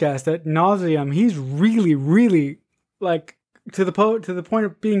podcast ad nauseum. He's really, really to the point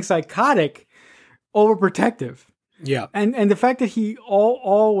of being psychotic, overprotective. Yeah. And the fact that he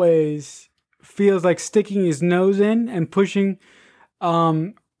always feels like sticking his nose in and pushing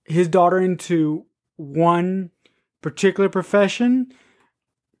his daughter into one particular profession,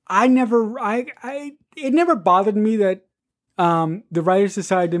 it never bothered me that the writers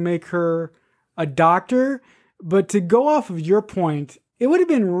decided to make her a doctor. But to go off of your point, it would have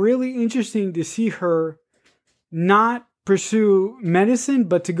been really interesting to see her not pursue medicine,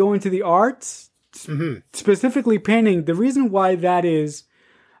 but to go into the arts. Mm-hmm. Specifically painting. The reason why that is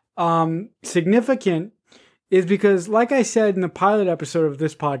significant is because, like I said in the pilot episode of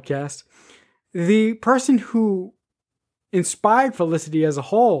this podcast, the person who inspired Felicity as a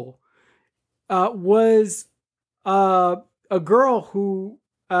whole was a girl who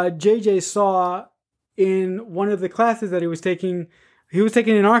JJ saw in one of the classes that he was taking. He was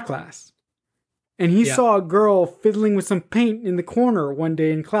taking an art class, and he saw a girl fiddling with some paint in the corner one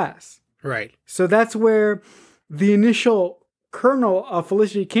day in class. Right. So that's where the initial kernel of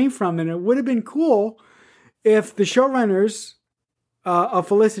Felicity came from. And it would have been cool if the showrunners of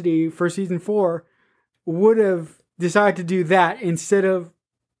Felicity for season 4 would have decided to do that instead of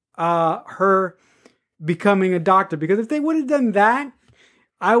her becoming a doctor. Because if they would have done that,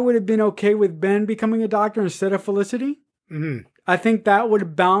 I would have been okay with Ben becoming a doctor instead of Felicity. Mm-hmm. I think that would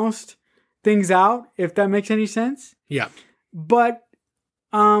have balanced things out, if that makes any sense. Yeah. But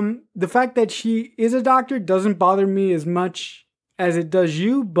the fact that she is a doctor doesn't bother me as much as it does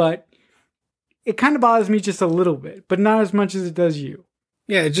you, but it kind of bothers me just a little bit, but not as much as it does you.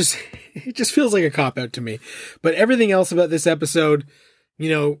 Yeah, it just feels like a cop-out to me. But everything else about this episode,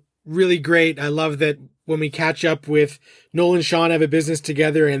 really great. I love that when we catch up with Noel and Sean have a business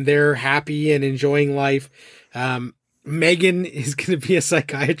together and they're happy and enjoying life. Megan is going to be a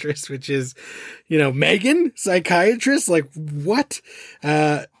psychiatrist, which is, Megan, psychiatrist? Like, what?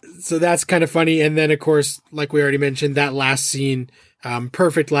 So that's kind of funny. And then, of course, like we already mentioned, that last scene,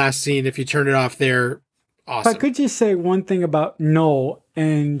 perfect last scene. If you turn it off there, awesome. If I could just say one thing about Noel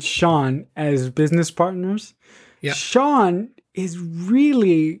and Sean as business partners. Yeah. Sean is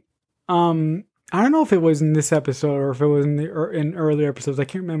really, I don't know if it was in this episode or if it was in earlier episodes. I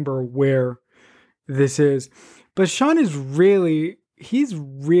can't remember where this is. But Sean is he's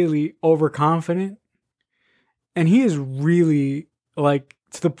really overconfident, and he is really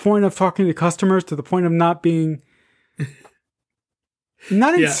to the point of talking to customers, to the point of not being,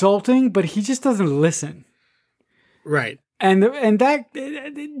 not insulting, but he just doesn't listen. Right. And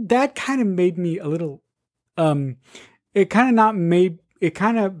that kind of made me a little, it kind of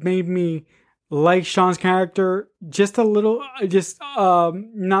made me like Sean's character just a little,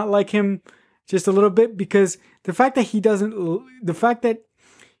 not like him just a little bit, because the fact that he doesn't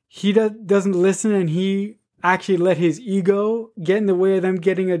listen, and he actually let his ego get in the way of them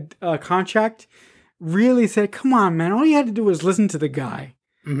getting a contract, really said, come on, man, all you had to do was listen to the guy.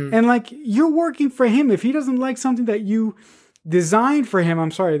 Mm-hmm. And you're working for him. If he doesn't like something that you designed for him,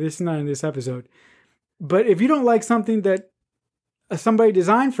 I'm sorry, this is not in this episode, but if you don't like something that somebody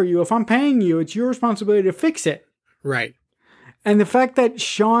designed for you, if I'm paying you, it's your responsibility to fix it. Right. And the fact that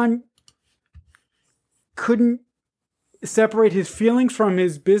Sean couldn't separate his feelings from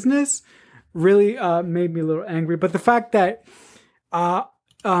his business really made me a little angry. But the fact that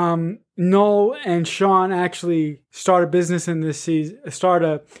Noel and Sean actually start a business in this season, start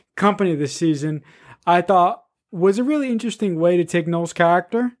a company this season, I thought was a really interesting way to take Noel's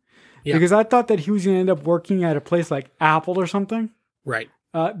character. Yeah. Because I thought that he was going to end up working at a place like Apple or something. Right.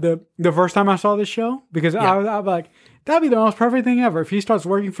 The first time I saw this show, because I was like, that'd be the most perfect thing ever. If he starts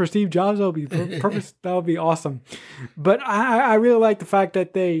working for Steve Jobs, that would be perfect. That would be awesome. But I really like the fact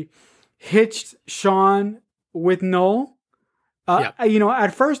that they hitched Sean with Noel.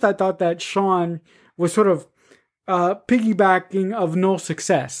 At first I thought that Sean was sort of piggybacking of Noel's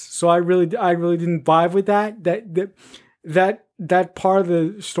success. So I really didn't vibe with that part of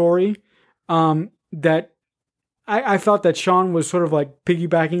the story. That I felt that Sean was sort of like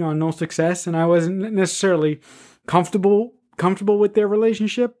piggybacking on Noel's success, and I wasn't necessarily comfortable with their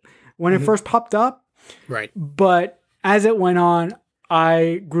relationship when it first popped up. Right. But as it went on,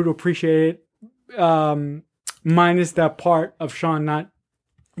 I grew to appreciate it. Minus that part of Sean not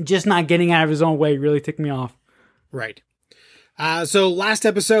getting out of his own way really ticked me off. Right. So last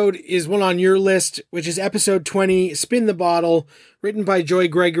episode is one on your list, which is episode 20, Spin the Bottle, written by Joy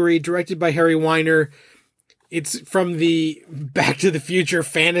Gregory, directed by Harry Weiner. It's from the Back to the Future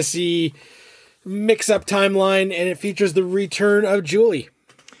fantasy mix-up timeline, and it features the return of Julie.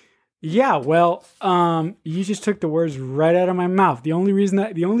 Yeah, well, you just took the words right out of my mouth. The only reason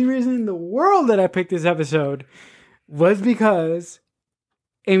in the world that I picked this episode was because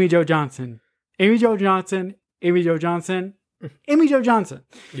Amy Jo Johnson. Yeah.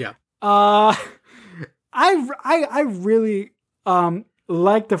 I really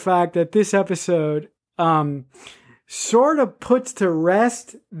like the fact that this episode sort of puts to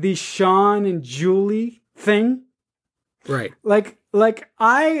rest the Sean and Julie thing. Right. Like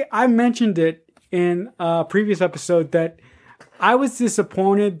I mentioned it in a previous episode that I was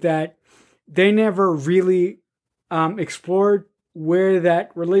disappointed that they never really explored where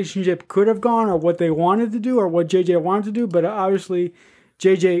that relationship could have gone or what they wanted to do or what JJ wanted to do. But obviously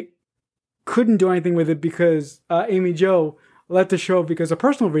JJ couldn't do anything with it because Amy Jo left the show because of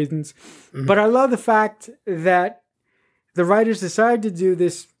personal reasons. Mm-hmm. But I love the fact that the writers decided to do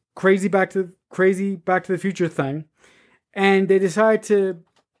this crazy Back to the Future thing. And they decided to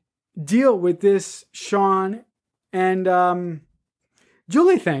deal with this Sean and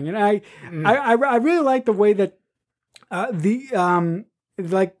Julie thing. And I really like the way that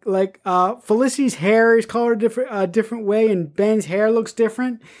Felicity's hair is colored a different way and Ben's hair looks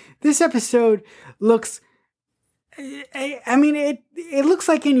different. This episode looks, it looks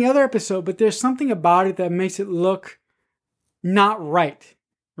like any other episode, but there's something about it that makes it look not right?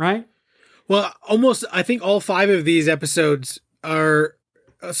 Well, almost, I think all 5 of these episodes are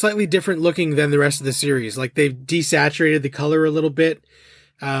slightly different looking than the rest of the series. Like they've desaturated the color a little bit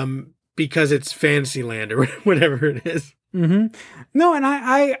because it's Fantasyland or whatever it is. Mm-hmm. No, and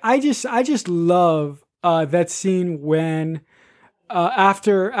I just love that scene when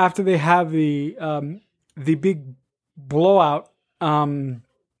after they have the big blowout in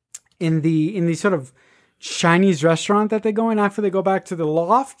the sort of Chinese restaurant that they go in after they go back to the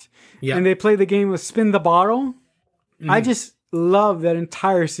loft. Yeah. And they play the game of Spin the Bottle. I just love that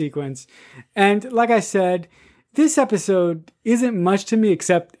entire sequence. And like I said, this episode isn't much to me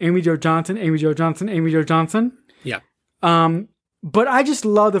except Amy Jo Johnson. Yeah. But I just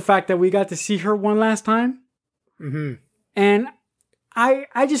love the fact that we got to see her one last time. Mm-hmm. And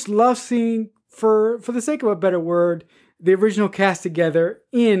I just love seeing, for the sake of a better word, the original cast together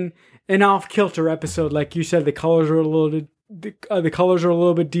in an off-kilter episode. Like you said, the colors are a little bit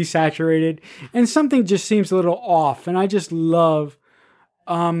desaturated, and something just seems a little off. And I just love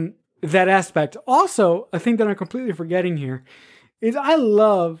that aspect. Also, a thing that I'm completely forgetting here is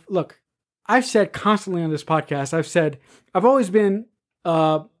look, I've said constantly on this podcast, I've always been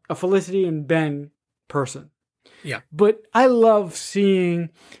a Felicity and Ben person. Yeah. But I love seeing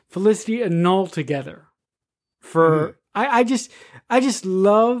Felicity and Noel together. I just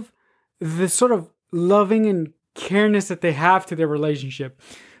love the sort of loving and careness that they have to their relationship.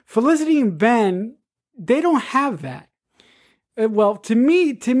 Felicity and Ben, they don't have that. Well, to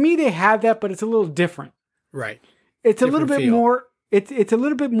me they have that, but it's a little different. Right. It's a little bit more. It's a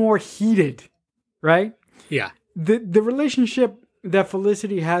little bit more heated, right? Yeah. The relationship that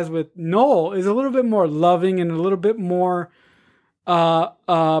Felicity has with Noel is a little bit more loving and a little bit more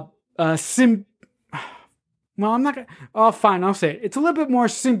well, I'm not gonna. Oh, fine. I'll say it. It's a little bit more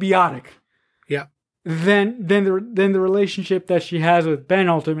symbiotic. Yeah. Than the relationship that she has with Ben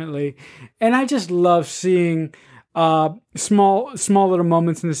ultimately, and I just love seeing small little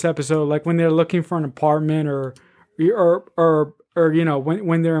moments in this episode, like when they're looking for an apartment, or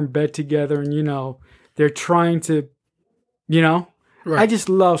when they're in bed together, and they're trying to, Right. I just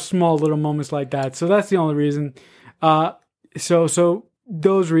love small little moments like that. So that's the only reason. So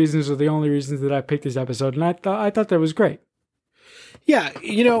those reasons are the only reasons that I picked this episode, and I thought that was great. Yeah,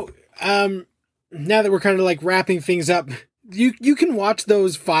 now that we're kind of like wrapping things up, you can watch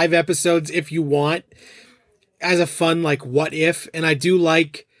those 5 episodes if you want as a fun like what if, and I do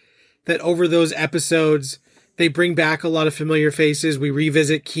like that over those episodes they bring back a lot of familiar faces. We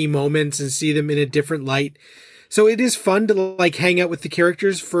revisit key moments and see them in a different light. So it is fun to like hang out with the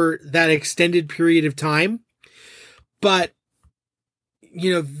characters for that extended period of time. But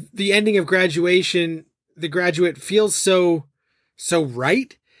the ending of Graduation, The Graduate, feels so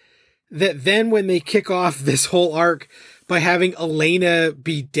right that then when they kick off this whole arc by having Elena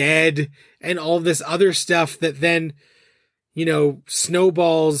be dead and all this other stuff that then,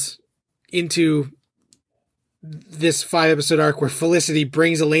 snowballs into this 5-episode arc where Felicity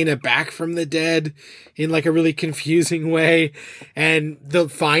brings Elena back from the dead in like a really confusing way. And the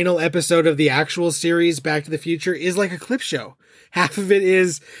final episode of the actual series, Back to the Future, is like a clip show. Half of it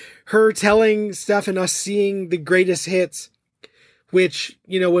is her telling stuff and us seeing the greatest hits, which,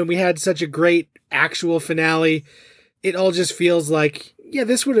 when we had such a great actual finale, it all just feels like, yeah,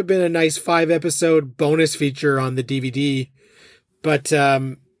 this would have been a nice 5-episode bonus feature on the DVD. But,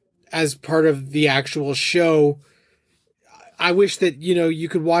 as part of the actual show, I wish that, you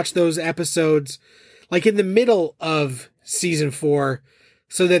could watch those episodes like in the middle of season 4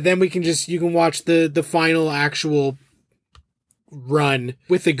 so that then you can watch the final actual run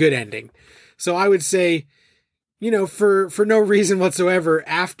with a good ending. So I would say, for no reason whatsoever,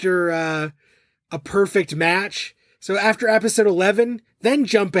 after a perfect match, so after episode 11, then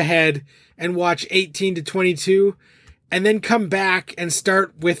jump ahead and watch 18 to 22, and then come back and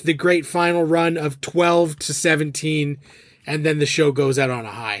start with the great final run of 12 to 17, and then the show goes out on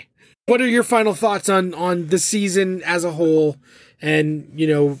a high. What are your final thoughts on the season as a whole and,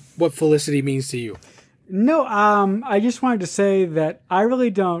 what Felicity means to you? No, I just wanted to say that I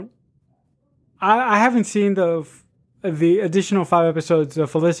really don't. I haven't seen the additional 5 episodes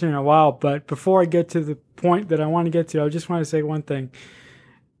of Felicity in a while, but before I get to the point that I want to get to, I just want to say one thing.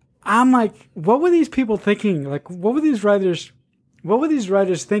 I'm like, what were these people thinking? Like, what were these writers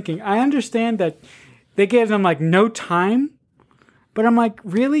thinking? I understand that they gave them like no time, but I'm like,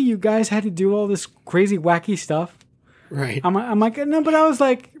 really? You guys had to do all this crazy, wacky stuff? Right. I'm like, no, but I was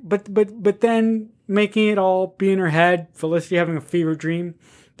like, but then making it all be in her head, Felicity having a fever dream,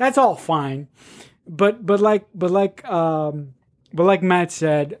 that's all fine. But like Matt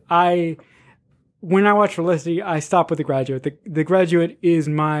said, when I watch Felicity, I stop with The Graduate. The Graduate is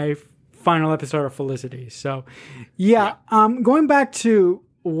my final episode of Felicity. So, yeah. Going back to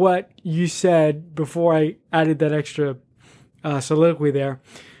what you said before I added that extra soliloquy there,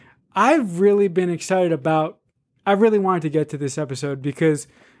 I've really been excited about. I really wanted to get to this episode because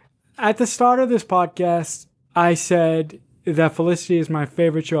at the start of this podcast, I said that Felicity is my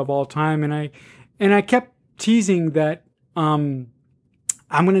favorite show of all time, and I kept teasing that I'm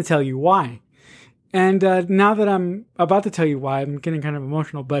going to tell you why. And now that I'm about to tell you why, I'm getting kind of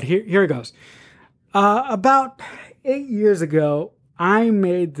emotional, but here it goes. About 8 years ago, I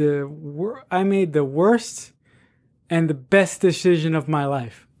made the worst and the best decision of my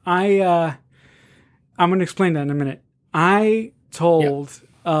life. I'm going to explain that in a minute. I told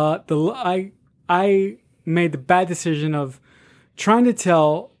I made the bad decision of trying to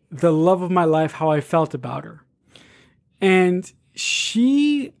tell the love of my life how I felt about her, and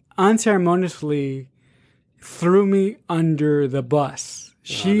she unceremoniously threw me under the bus.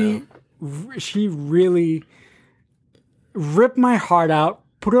 She really ripped my heart out,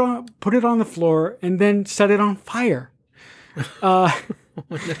 put it on the floor, and then set it on fire. We've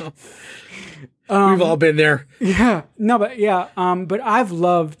all been there. Yeah, no, but yeah, but I've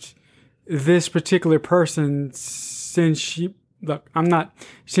loved this particular person since she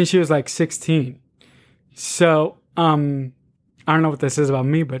was like 16. So, I don't know what this says about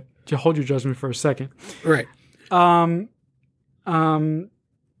me, but hold your judgment for a second. Right. And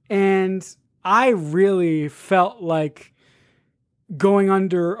I really felt like going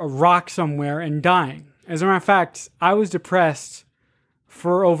under a rock somewhere and dying. As a matter of fact, I was depressed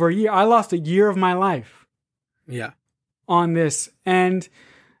for over a year. I lost a year of my life. Yeah. On this. And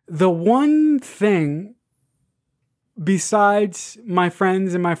the one thing besides my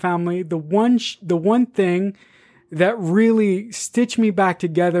friends and my family, the one thing that really stitched me back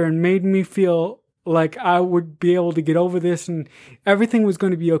together and made me feel like I would be able to get over this and everything was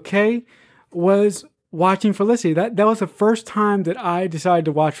going to be okay was watching Felicity. That was the first time that I decided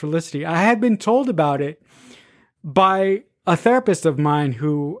to watch Felicity. I had been told about it by a therapist of mine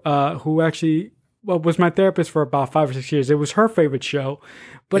who actually was my therapist for about 5 or 6 years. It was her favorite show,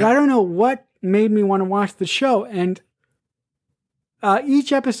 but I don't know what made me want to watch the show. And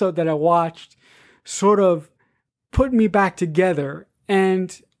each episode that I watched sort of put me back together.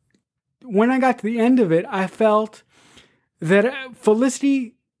 And when I got to the end of it, I felt that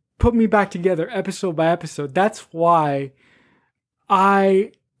Felicity put me back together episode by episode. That's why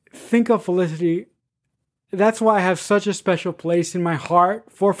I think of Felicity. That's why I have such a special place in my heart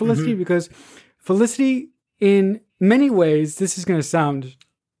for Felicity, because Felicity, in many ways, this is going to sound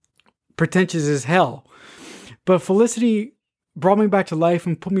pretentious as hell, but Felicity brought me back to life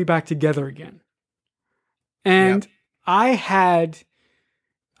and put me back together again. And I had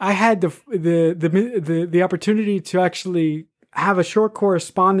the opportunity to actually have a short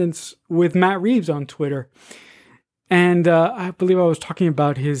correspondence with Matt Reeves on Twitter. And I believe I was talking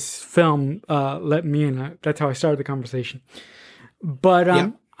about his film, Let Me In. That's how I started the conversation. But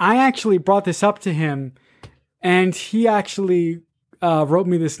I actually brought this up to him, and he actually wrote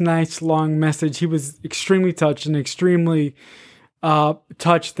me this nice long message. He was extremely touched and extremely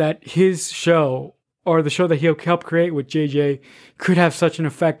touched that his show, or the show that he helped create with JJ, could have such an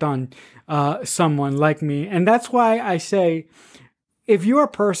effect on someone like me. And that's why I say, if you're a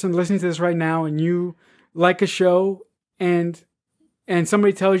person listening to this right now and you like a show and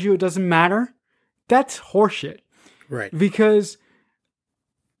somebody tells you it doesn't matter, that's horseshit. Right. Because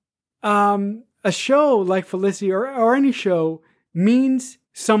a show like Felicity or any show means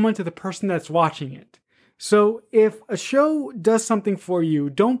someone to the person that's watching it. So if a show does something for you,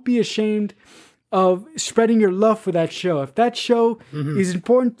 don't be ashamed of spreading your love for that show. If that show is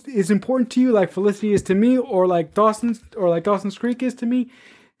important to you, like Felicity is to me, or like Dawson's Creek is to me,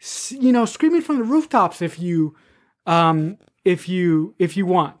 scream it from the rooftops if you want,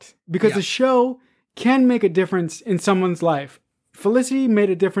 because the show can make a difference in someone's life. Felicity made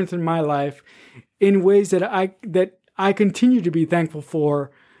a difference in my life in ways that I continue to be thankful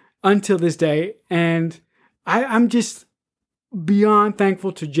for until this day, and I'm just beyond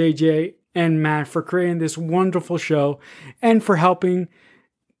thankful to JJ and Matt for creating this wonderful show and for helping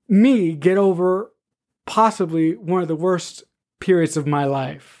me get over possibly one of the worst periods of my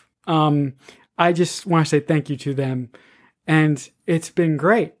life. I just want to say thank you to them, and it's been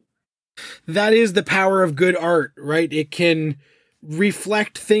great. That is the power of good art, right? It can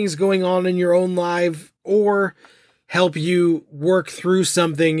reflect things going on in your own life or help you work through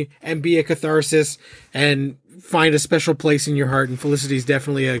something and be a catharsis and find a special place in your heart. And Felicity is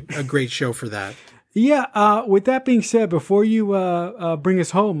definitely a great show for that. Yeah. With that being said, before you bring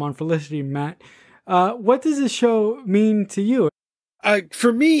us home on Felicity, Matt, what does this show mean to you?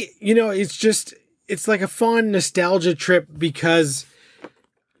 For me, it's like a fun nostalgia trip because,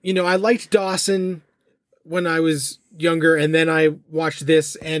 I liked Dawson when I was younger, and then I watched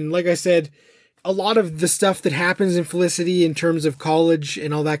this. And like I said, a lot of the stuff that happens in Felicity in terms of college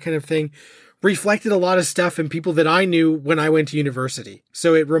and all that kind of thing reflected a lot of stuff in people that I knew when I went to university.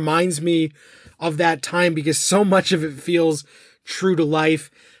 So it reminds me of that time because so much of it feels true to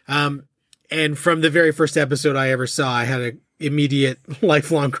life. And from the very first episode I ever saw, I had an immediate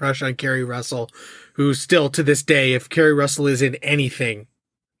lifelong crush on Kerry Russell, who still to this day, if Kerry Russell is in anything,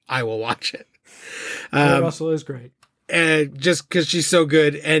 I will watch it. Kerry Russell is great. And just because she's so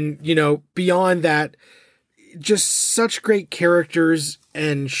good. And, beyond that, just such great characters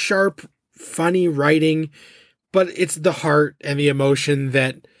and sharp, funny writing. But it's the heart and the emotion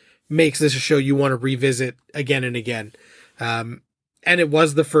that makes this a show you want to revisit again and again. And it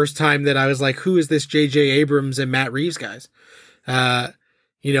was the first time that I was like, who is this J.J. Abrams and Matt Reeves guys?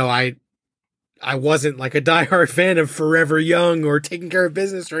 I wasn't like a diehard fan of Forever Young or Taking Care of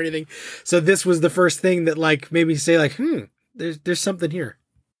Business or anything. So this was the first thing that made me say there's something here.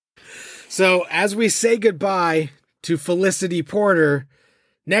 So as we say goodbye to Felicity Porter,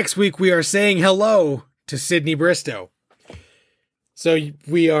 next week we are saying hello to Sydney Bristow. So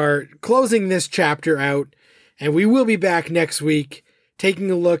we are closing this chapter out, and we will be back next week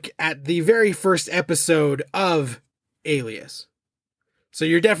taking a look at the very first episode of Alias. So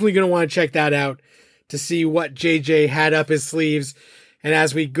you're definitely going to want to check that out to see what JJ had up his sleeves. And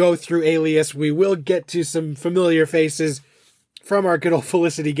as we go through Alias, we will get to some familiar faces from our good old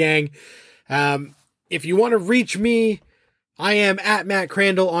Felicity gang. If you want to reach me, I am at Matt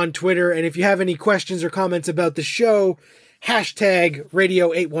Crandall on Twitter. And if you have any questions or comments about the show, hashtag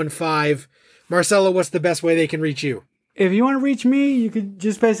Radio815. Marcelo, what's the best way they can reach you? If you want to reach me, you could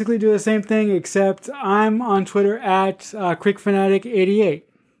just basically do the same thing, except I'm on Twitter at CrickFanatic88.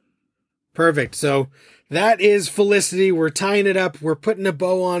 Perfect. So that is Felicity. We're tying it up. We're putting a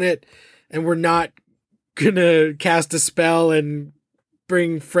bow on it, and we're not going to cast a spell and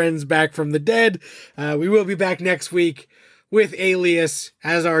bring friends back from the dead. We will be back next week with Alias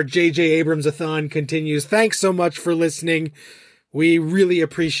as our J.J. Abrams-a-thon continues. Thanks so much for listening. We really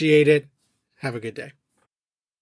appreciate it. Have a good day.